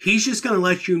 He's just going to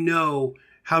let you know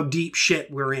how deep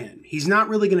shit we're in. He's not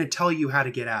really going to tell you how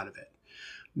to get out of it.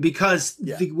 Because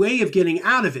the way of getting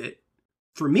out of it,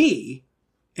 for me,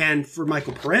 and for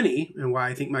Michael Parenti, and why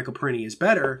I think Michael Parenti is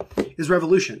better, is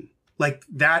revolution. Like,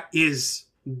 that is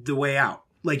the way out.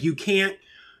 Like, you can't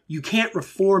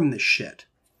reform this shit.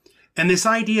 And this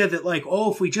idea that, like,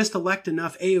 oh, if we just elect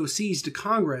enough AOCs to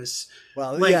Congress,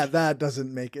 well, like, that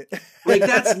doesn't make it. Like,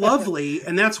 that's lovely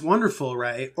and that's wonderful,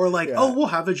 right? Or like, oh, we'll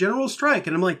have a general strike.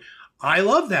 And I'm like, I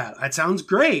love that. That sounds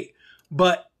great.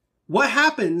 But what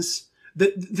happens,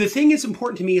 the thing that's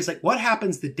important to me is, like, what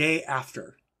happens the day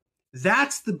after?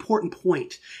 That's the important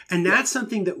point. And that's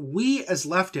something that we as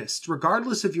leftists,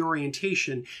 regardless of your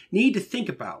orientation, need to think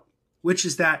about, which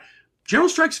is that general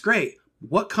strike's great.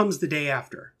 What comes the day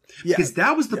after? Because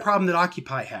that was the problem that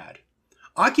Occupy had.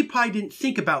 Occupy didn't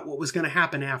think about what was going to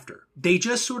happen after. They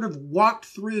just sort of walked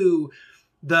through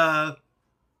and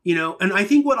I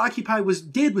think what Occupy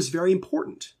did was very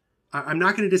important. I'm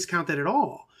not going to discount that at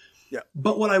all. Yeah.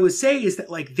 But what I would say is that,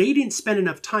 like, they didn't spend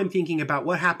enough time thinking about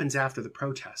what happens after the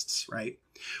protests, right?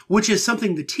 Which is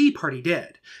something the Tea Party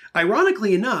did.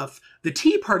 Ironically enough, the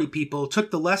Tea Party people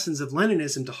took the lessons of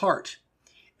Leninism to heart,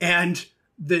 and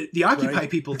the Occupy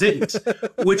people didn't,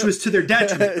 which was to their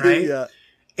detriment, right? Yeah.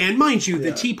 And mind you,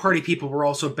 the Tea Party people were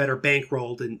also better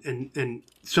bankrolled and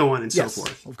so on and so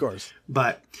forth. Of course.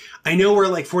 But I know we're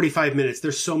like 45 minutes.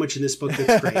 There's so much in this book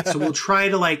that's great. So we'll try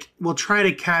to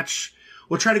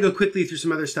go quickly through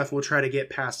some other stuff, and we'll try to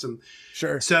get past them.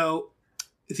 Sure. So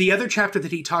the other chapter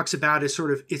that he talks about is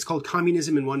it's called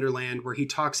Communism in Wonderland, where he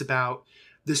talks about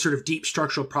the sort of deep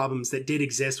structural problems that did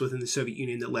exist within the Soviet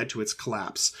Union that led to its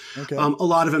collapse. Okay. A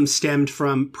lot of them stemmed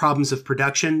from problems of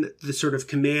production, the sort of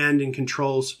command and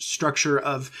control structure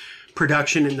of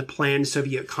production in the planned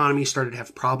Soviet economy started to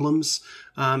have problems.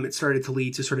 It started to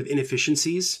lead to sort of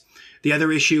inefficiencies. The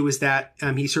other issue is that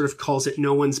he sort of calls it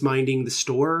no one's minding the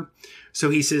store. So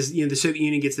he says, the Soviet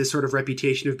Union gets this sort of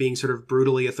reputation of being sort of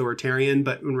brutally authoritarian.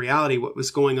 But in reality, what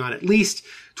was going on, at least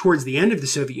towards the end of the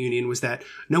Soviet Union, was that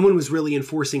no one was really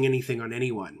enforcing anything on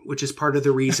anyone, which is part of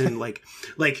the reason, like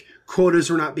quotas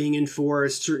were not being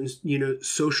enforced, certain,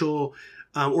 social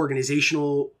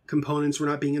organizational components were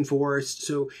not being enforced.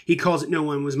 So he calls it no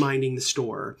one was minding the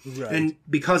store. Right. And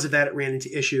because of that, it ran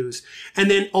into issues. And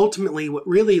then ultimately what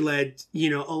really led,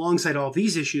 alongside all of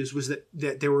these issues was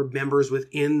that there were members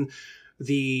within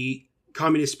the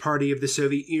Communist Party of the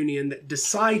Soviet Union that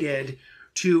decided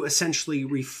to essentially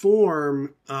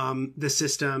reform the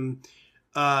system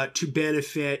to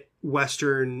benefit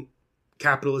Western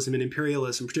capitalism and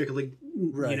imperialism, particularly,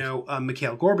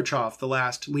 Mikhail Gorbachev, the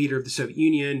last leader of the Soviet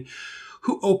Union,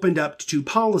 who opened up two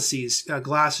policies,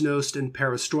 Glasnost and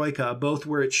Perestroika, both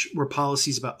which were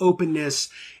policies about openness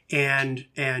and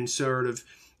sort of,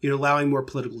 allowing more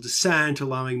political dissent,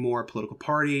 allowing more political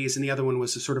parties. And the other one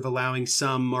was sort of allowing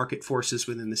some market forces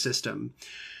within the system.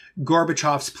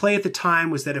 Gorbachev's play at the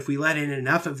time was that if we let in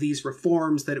enough of these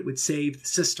reforms, that it would save the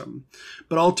system.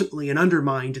 But ultimately it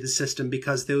undermined the system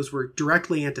because those were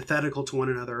directly antithetical to one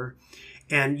another.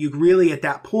 And you really, at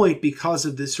that point, because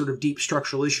of this sort of deep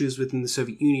structural issues within the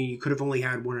Soviet Union, you could have only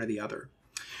had one or the other.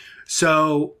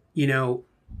 So,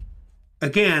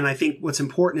 again, I think what's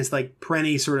important is like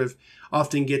Perenni sort of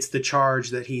often gets the charge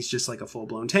that he's just like a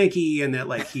full-blown tanky and that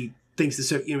like he thinks the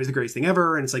Soviet Union was the greatest thing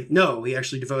ever. And it's like, no, he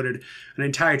actually devoted an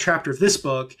entire chapter of this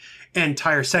book and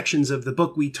entire sections of the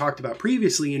book we talked about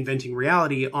previously, Inventing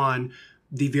Reality, on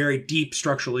the very deep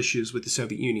structural issues with the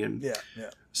Soviet Union. Yeah.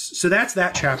 So that's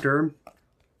that chapter.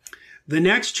 The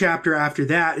next chapter after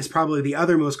that is probably the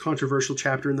other most controversial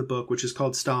chapter in the book, which is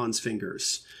called Stalin's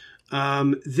Fingers.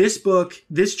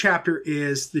 This chapter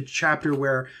is the chapter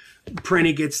where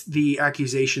Perenni gets the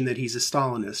accusation that he's a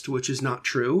Stalinist, which is not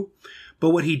true. But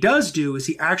what he does do is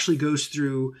he actually goes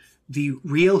through the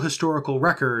real historical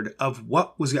record of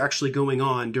what was actually going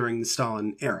on during the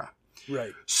Stalin era.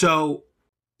 Right. So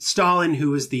Stalin, who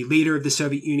was the leader of the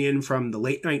Soviet Union from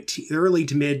the early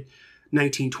to mid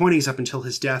 1920s up until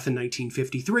his death in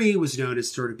 1953, was known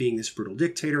as sort of being this brutal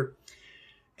dictator.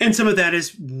 And some of that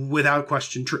is without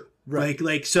question true.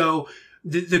 Right. So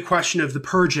the question of the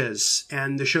purges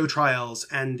and the show trials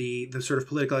and the sort of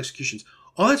political executions,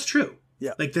 all that's true.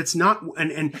 Yeah. Like that's not,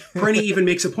 and Perenni even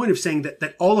makes a point of saying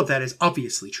that all of that is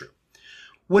obviously true.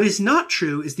 What is not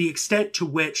true is the extent to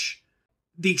which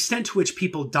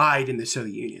people died in the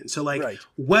Soviet Union. So like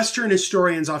Western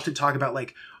historians often talk about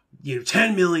like,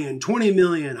 10 million, 20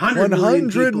 million,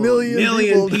 100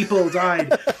 million people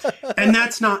died. And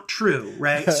that's not true,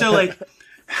 right? So like,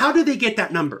 how do they get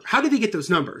that number? How do they get those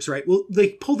numbers, right? Well,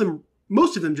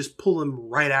 most of them just pull them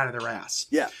right out of their ass.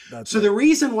 Yeah. So the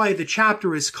reason why the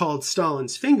chapter is called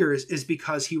Stalin's Fingers is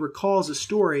because he recalls a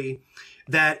story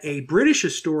that a British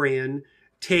historian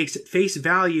takes at face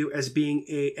value as being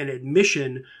an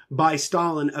admission by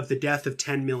Stalin of the death of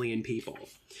 10 million people.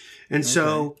 And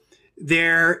so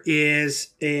there is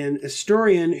an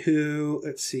historian who,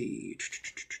 let's see.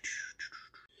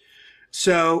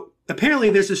 So apparently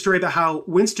there's a story about how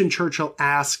Winston Churchill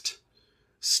asked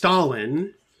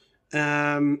Stalin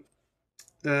how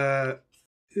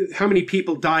many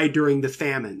people died during the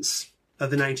famines of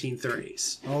the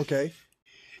 1930s. Okay.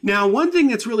 Now, one thing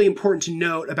that's really important to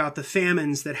note about the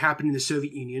famines that happened in the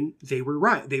Soviet Union, they were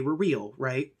real,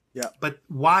 right? Yeah. But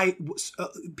why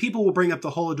people will bring up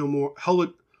the Holodomor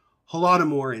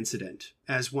incident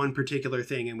as one particular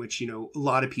thing in which, a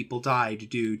lot of people died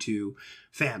due to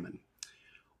famine.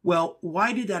 Well,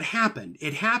 why did that happen?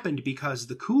 It happened because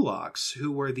the kulaks,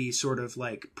 who were the sort of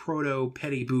like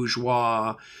proto-petty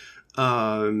bourgeois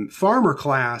farmer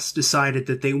class, decided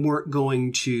that they weren't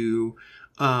going to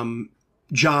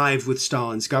jive with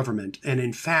Stalin's government, and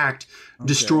in fact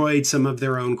destroyed some of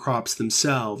their own crops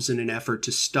themselves in an effort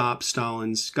to stop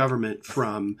Stalin's government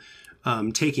from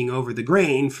taking over the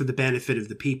grain for the benefit of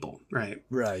the people, right?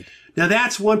 Right. Now,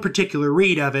 that's one particular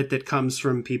read of it that comes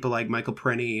from people like Michael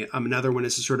Perenni. Another one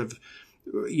is a sort of,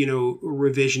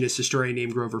 revisionist historian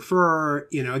named Grover Furrer.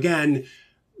 Again,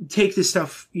 take this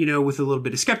stuff, with a little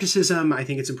bit of skepticism. I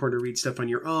think it's important to read stuff on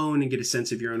your own and get a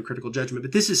sense of your own critical judgment.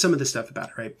 But this is some of the stuff about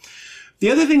it, right? The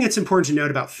other thing that's important to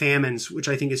note about famines, which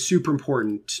I think is super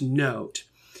important to note,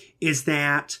 is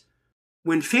that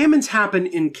when famines happen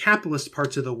in capitalist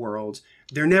parts of the world,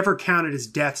 they're never counted as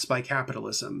deaths by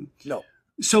capitalism. No.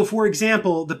 So, for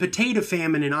example, the potato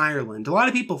famine in Ireland, a lot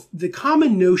of people, the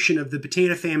common notion of the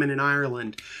potato famine in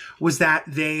Ireland was that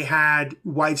they had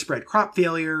widespread crop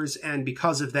failures, and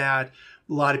because of that,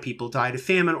 a lot of people died of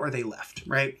famine or they left,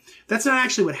 right? That's not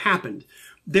actually what happened.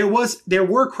 There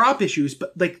were crop issues,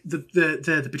 but like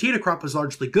the potato crop was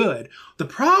largely good. The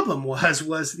problem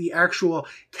was the actual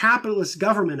capitalist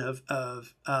government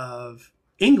of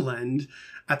England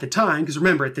at the time, because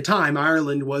remember, at the time,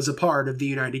 Ireland was a part of the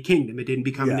United Kingdom. It didn't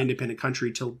become an independent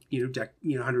country till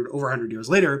over 100 years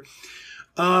later.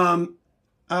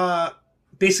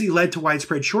 Basically led to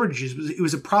widespread shortages. It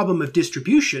was a problem of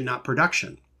distribution, not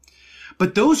production.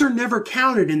 But those are never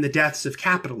counted in the deaths of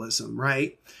capitalism,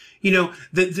 right? You know,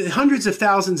 the hundreds of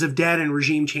thousands of dead in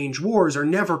regime change wars are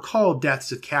never called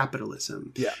deaths of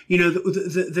capitalism. Yeah. You know,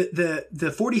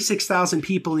 the 46,000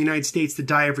 people in the United States that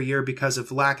die every year because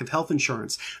of lack of health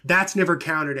insurance, that's never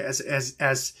counted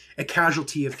as a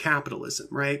casualty of capitalism,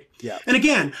 right? Yeah. And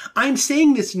again, I'm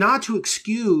saying this not to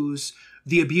excuse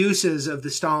the abuses of the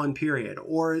Stalin period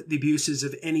or the abuses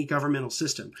of any governmental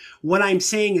system. What I'm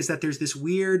saying is that there's this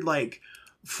weird, like,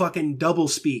 fucking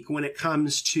doublespeak when it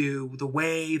comes to the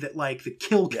way that, like, the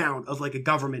kill count of, like, a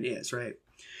government is, right?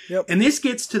 Yep. And this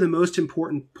gets to the most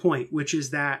important point, which is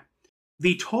that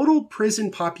the total prison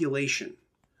population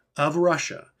of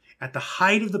Russia at the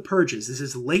height of the purges, this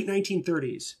is late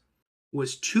 1930s,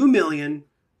 was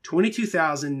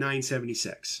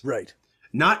 2,022,976. Right.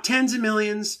 Not tens of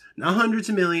millions, not hundreds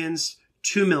of millions,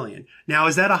 2 million. Now,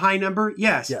 is that a high number?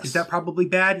 Yes. Is that probably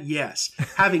bad? Yes.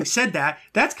 Having said that,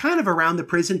 that's kind of around the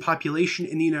prison population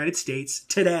in the United States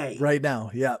today. Right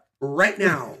now, yeah. Right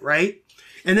now, right?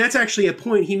 And that's actually a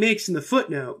point he makes in the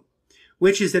footnote,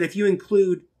 which is that if you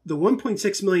include the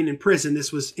 1.6 million in prison,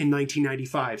 this was in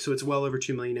 1995, so it's well over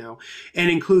 2 million now, and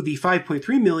include the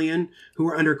 5.3 million who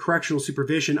are under correctional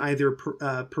supervision, either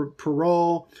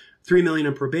parole, 3 million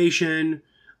on probation,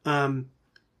 3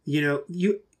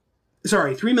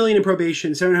 million in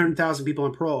probation, 700,000 people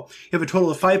on parole. You have a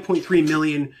total of 5.3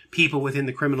 million people within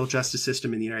the criminal justice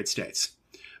system in the United States,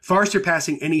 far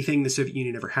surpassing anything the Soviet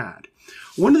Union ever had.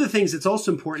 One of the things that's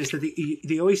also important is that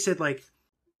they always said, like,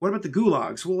 what about the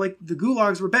gulags? Well, like, the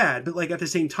gulags were bad, but, like, at the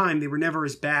same time, they were never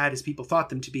as bad as people thought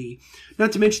them to be.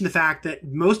 Not to mention the fact that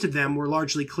most of them were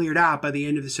largely cleared out by the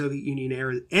end of the Soviet Union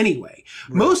era anyway.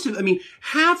 Right.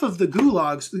 Half of the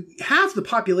gulags, half the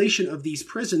population of these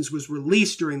prisons was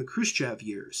released during the Khrushchev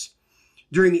years,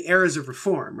 during the eras of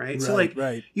reform, right? So, like,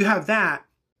 you have that.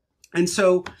 And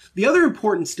so the other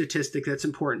important statistic that's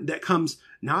important, that comes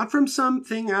not from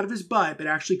something out of his butt, but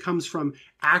actually comes from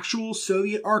actual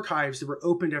Soviet archives that were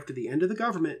opened after the end of the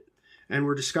government and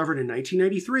were discovered in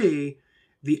 1993,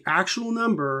 the actual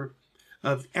number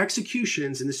of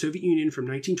executions in the Soviet Union from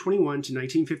 1921 to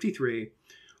 1953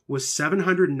 was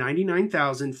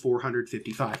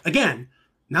 799,455. Again,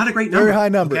 not a great number. Very high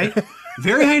number. Okay?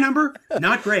 Very high number,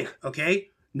 not great, okay?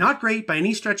 Not great by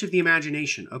any stretch of the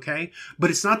imagination, okay? But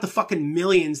it's not the fucking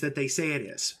millions that they say it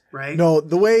is, right? No,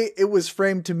 the way it was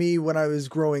framed to me when I was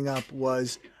growing up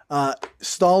was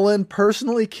Stalin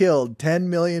personally killed 10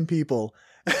 million people.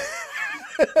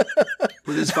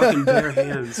 With his fucking bare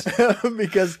hands.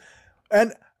 Because,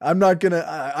 and I'm not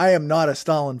gonna, I am not a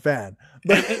Stalin fan.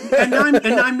 But and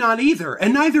I'm not either.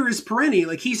 And neither is Perenni.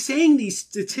 Like, he's saying these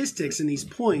statistics and these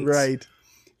points. Right.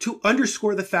 To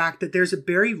underscore the fact that there's a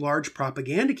very large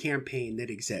propaganda campaign that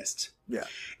exists. Yeah.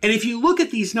 And if you look at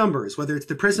these numbers, whether it's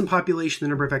the prison population, the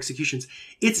number of executions,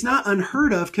 it's not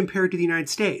unheard of compared to the United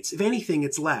States. If anything,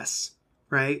 it's less,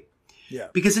 right? Yeah.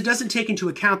 Because it doesn't take into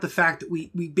account the fact that we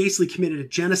basically committed a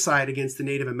genocide against the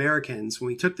Native Americans when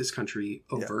we took this country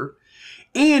over.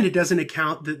 Yeah. And it doesn't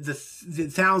account the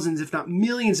thousands, if not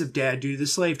millions of dead due to the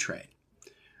slave trade.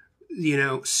 You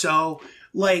know, so...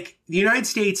 like, the United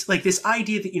States, like, this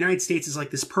idea that the United States is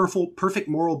like this perfect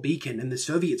moral beacon and the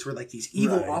Soviets were like these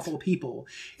evil, awful people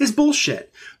is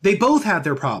bullshit. They both had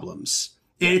their problems.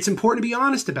 And it's important to be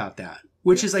honest about that,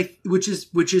 which is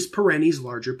Perenni's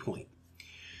larger point.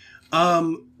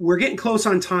 We're getting close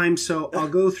on time, so I'll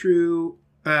go through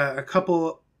a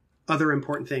couple other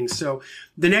important things. So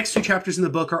the next two chapters in the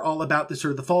book are all about the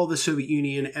sort of the fall of the Soviet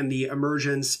Union and the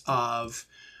emergence of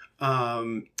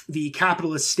the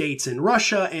capitalist states in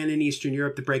Russia and in Eastern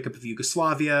Europe, the breakup of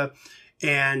Yugoslavia,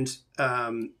 and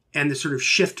the sort of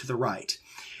shift to the right.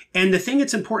 And the thing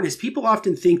that's important is people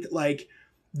often think that, like,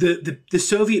 the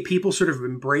Soviet people sort of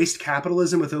embraced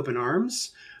capitalism with open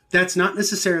arms. That's not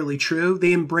necessarily true.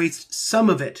 They embraced some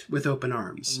of it with open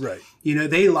arms. Right. You know,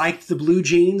 they liked the blue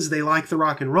jeans, they liked the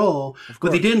rock and roll.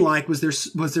 What they didn't like was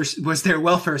their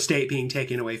welfare state being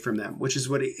taken away from them, which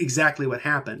is exactly what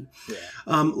happened.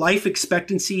 Yeah. Life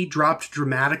expectancy dropped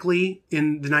dramatically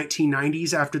in the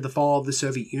 1990s after the fall of the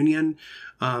Soviet Union.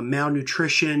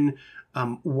 Malnutrition,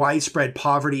 widespread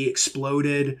poverty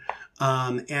exploded,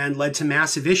 and led to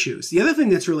massive issues. The other thing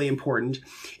that's really important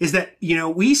is that,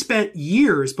 we spent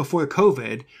years before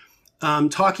COVID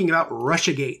talking about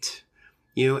Russiagate.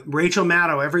 Rachel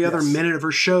Maddow, every other minute of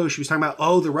her show, she was talking about,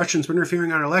 the Russians were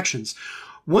interfering on elections.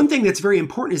 One thing that's very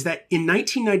important is that in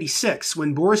 1996,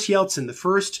 when Boris Yeltsin, the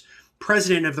first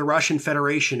president of the Russian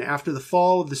Federation after the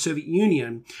fall of the Soviet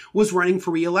Union, was running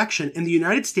for re-election, and the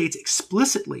United States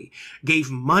explicitly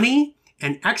gave money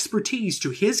and expertise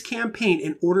to his campaign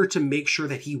in order to make sure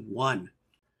that he won.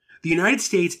 The United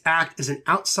States act as an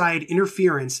outside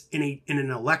interference in an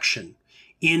election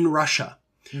in Russia.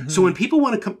 Mm-hmm. So when people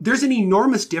want to come, there's an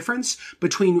enormous difference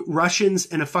between Russians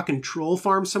and a fucking troll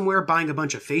farm somewhere buying a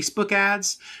bunch of Facebook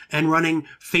ads and running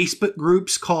Facebook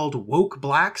groups called Woke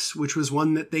Blacks, which was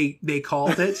one that they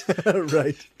called it.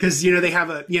 Right. Because, they have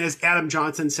as Adam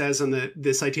Johnson says on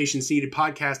the Citations Needed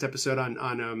podcast episode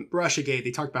on Russiagate,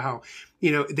 they talked about how,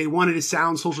 they wanted to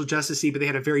sound social justice-y, but they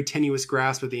had a very tenuous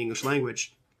grasp of the English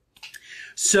language.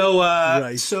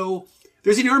 So, so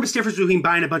there's an enormous difference between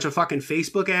buying a bunch of fucking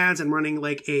Facebook ads and running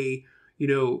like a,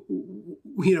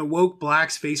 Woke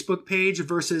Blacks Facebook page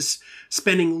versus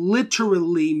spending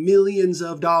literally millions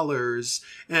of dollars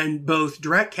and both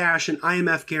direct cash and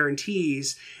IMF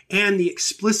guarantees and the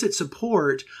explicit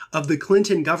support of the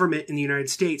Clinton government in the United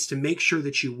States to make sure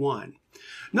that you won.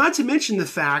 Not to mention the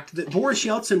fact that Boris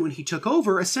Yeltsin, when he took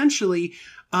over, essentially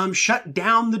shut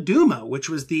down the Duma, which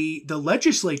was the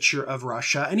legislature of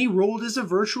Russia, and he ruled as a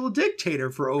virtual dictator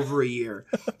for over a year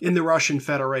in the Russian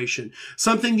Federation,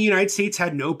 something the United States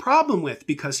had no problem with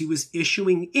because he was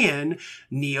issuing in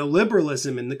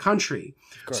neoliberalism in the country.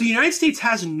 So the United States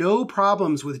has no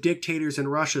problems with dictators in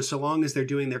Russia so long as they're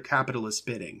doing their capitalist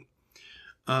bidding.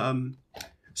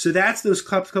 So that's those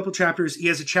couple chapters. He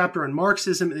has a chapter on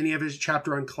Marxism, and then he has a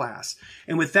chapter on class.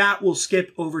 And with that, we'll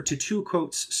skip over to two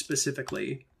quotes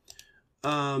specifically.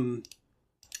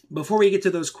 Before we get to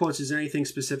those quotes, is there anything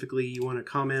specifically you want to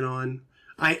comment on?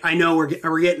 I know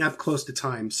we're getting up close to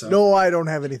time. So no, I don't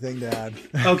have anything to add.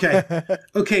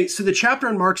 Okay. So the chapter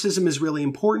on Marxism is really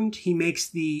important.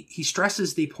 He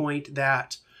stresses the point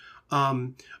that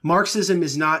Marxism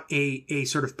is not a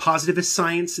sort of positivist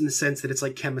science in the sense that it's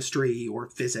like chemistry or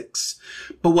physics.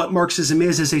 But what Marxism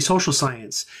is a social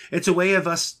science. It's a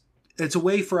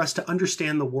way for us to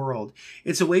understand the world.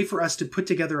 It's a way for us to put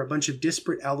together a bunch of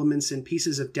disparate elements and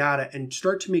pieces of data and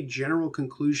start to make general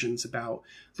conclusions about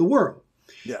the world.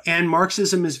 Yeah. And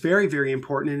Marxism is very, very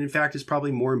important, and in fact is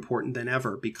probably more important than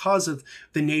ever because of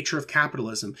the nature of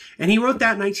capitalism. And he wrote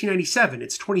that in 1997.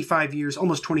 It's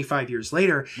almost 25 years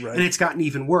later, right. And it's gotten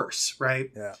even worse,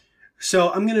 right? Yeah. So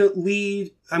I'm going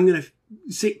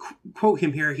to quote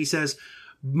him here. He says,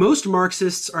 most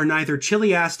Marxists are neither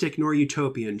chiliastic nor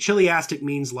utopian. Chiliastic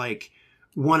means like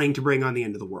wanting to bring on the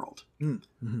end of the world.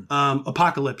 Mm-hmm.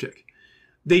 Apocalyptic.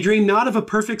 They dream not of a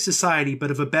perfect society,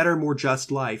 but of a better, more just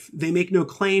life. They make no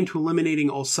claim to eliminating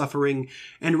all suffering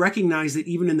and recognize that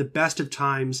even in the best of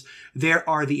times, there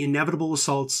are the inevitable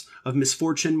assaults of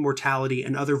misfortune, mortality,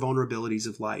 and other vulnerabilities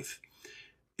of life.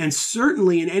 And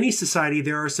certainly in any society,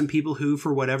 there are some people who,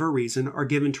 for whatever reason, are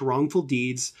given to wrongful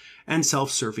deeds and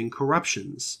self-serving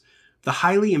corruptions. The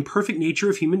highly imperfect nature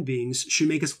of human beings should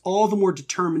make us all the more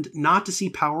determined not to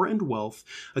see power and wealth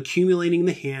accumulating in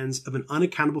the hands of an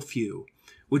unaccountable few,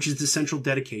 which is the central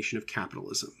dedication of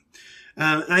capitalism.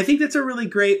 And I think that's a really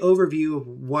great overview of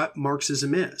what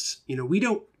Marxism is. We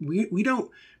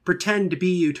don't pretend to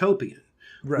be utopian.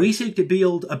 Right. We seek to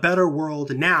build a better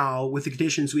world now with the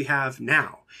conditions we have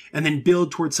now, and then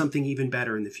build towards something even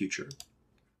better in the future.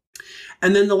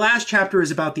 And then the last chapter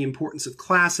is about the importance of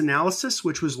class analysis,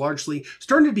 which was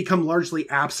starting to become largely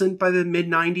absent by the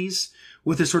mid-90s.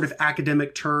 With a sort of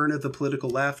academic turn of the political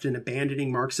left and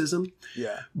abandoning Marxism.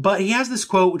 Yeah. But he has this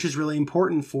quote, which is really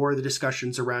important for the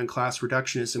discussions around class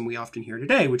reductionism we often hear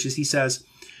today, which is he says,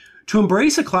 to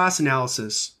embrace a class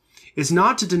analysis is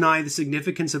not to deny the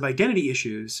significance of identity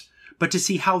issues, but to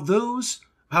see how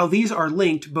these are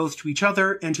linked both to each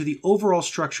other and to the overall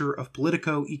structure of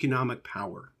politico-economic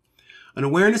power. An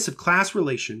awareness of class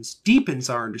relations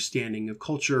deepens our understanding of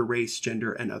culture, race,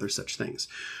 gender, and other such things.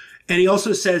 And he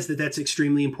also says that that's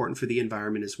extremely important for the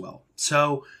environment as well.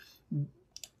 So,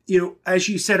 as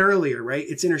you said earlier, right,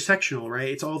 it's intersectional, right?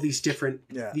 It's all these different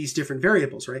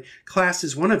variables, right? Class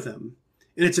is one of them,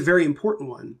 and it's a very important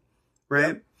one, right?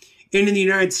 Yep. And in the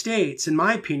United States, in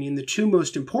my opinion, the two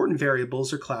most important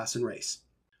variables are class and race.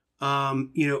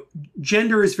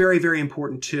 Gender is very, very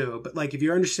important too. But like if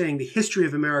you're understanding the history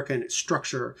of America and its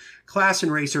structure, class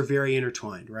and race are very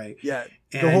intertwined, right? Yeah.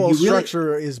 The whole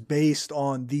structure is based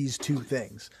on these two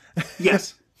things.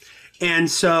 Yes. And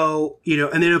so, you know,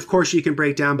 and then of course you can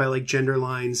break down by like gender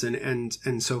lines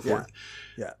and so forth.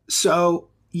 Yeah. So,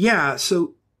 yeah.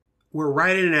 So we're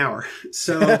right at an hour.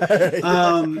 So,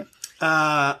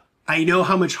 I know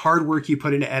how much hard work you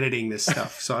put into editing this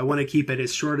stuff. So I want to keep it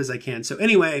as short as I can. So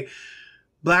anyway,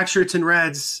 Black Shirts and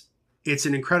Reds, it's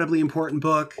an incredibly important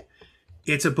book.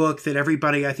 It's a book that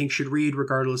everybody, I think, should read,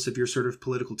 regardless of your sort of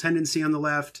political tendency on the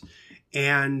left.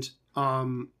 And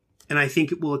I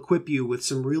think it will equip you with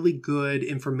some really good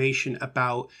information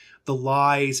about the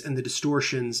lies and the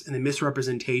distortions and the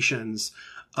misrepresentations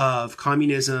of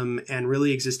communism and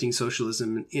really existing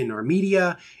socialism in our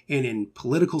media and in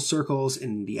political circles,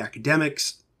 in the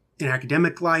academics, in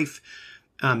academic life,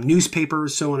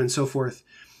 newspapers, so on and so forth.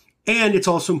 And it's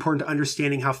also important to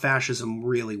understanding how fascism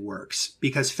really works,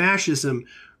 because fascism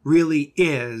really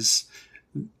is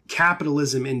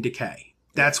capitalism in decay.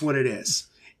 That's what it is.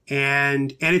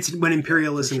 And it's when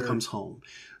imperialism comes home.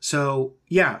 So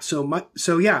yeah,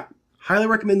 highly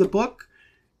recommend the book.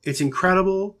 It's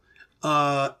incredible.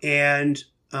 And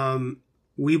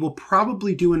we will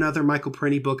probably do another Michael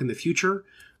Parenti book in the future.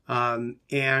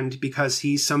 And because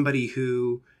he's somebody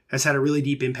who has had a really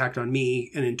deep impact on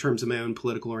me and in terms of my own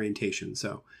political orientation.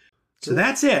 So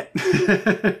that's it.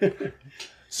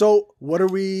 So do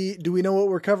we know what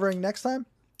we're covering next time?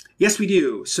 Yes, we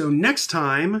do. So next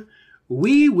time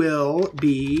we will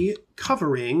be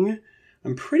covering,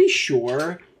 I'm pretty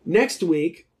sure next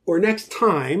week or next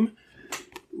time,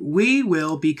 we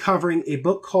will be covering a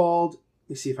book called,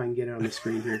 let me see if I can get it on the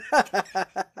screen here.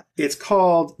 It's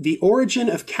called The Origin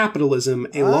of Capitalism,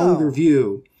 A Long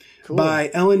Review by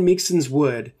Ellen Meeksons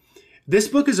Wood. This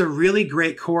book is a really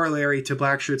great corollary to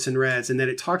Black Shirts and Reds in that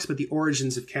it talks about the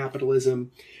origins of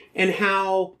capitalism and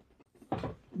how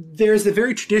there's the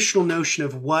very traditional notion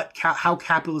of how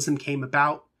capitalism came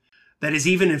about that is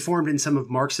even informed in some of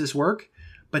Marx's work,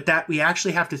 but that we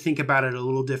actually have to think about it a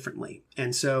little differently.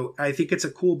 And so I think it's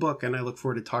a cool book, and I look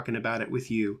forward to talking about it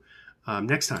with you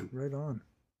next time. Right on.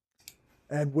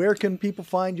 And where can people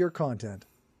find your content?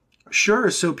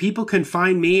 Sure. So people can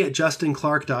find me at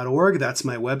justinclark.org. That's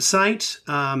my website.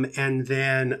 And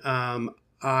then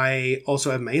I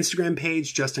also have my Instagram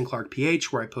page, JustinClarkPH,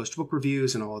 where I post book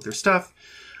reviews and all other stuff.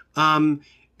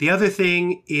 The other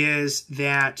thing is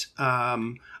that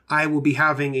I will be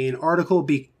having an article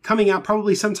coming out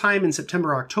probably sometime in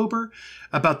September, October,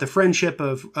 about the friendship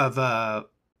of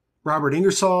Robert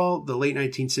Ingersoll, the late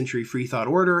 19th century free thought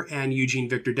order, and Eugene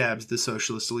Victor Debs, the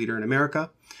socialist leader in America.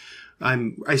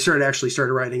 I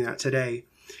started writing that today.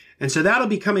 And so that'll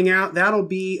be coming out. That'll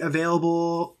be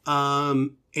available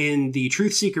in the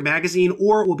Truth Seeker magazine,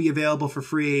 or it will be available for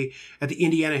free at the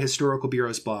Indiana Historical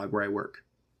Bureau's blog where I work.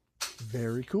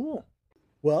 Very cool.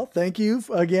 Well, thank you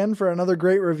again for another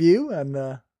great review,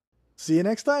 and see you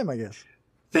next time, I guess.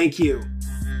 Thank you.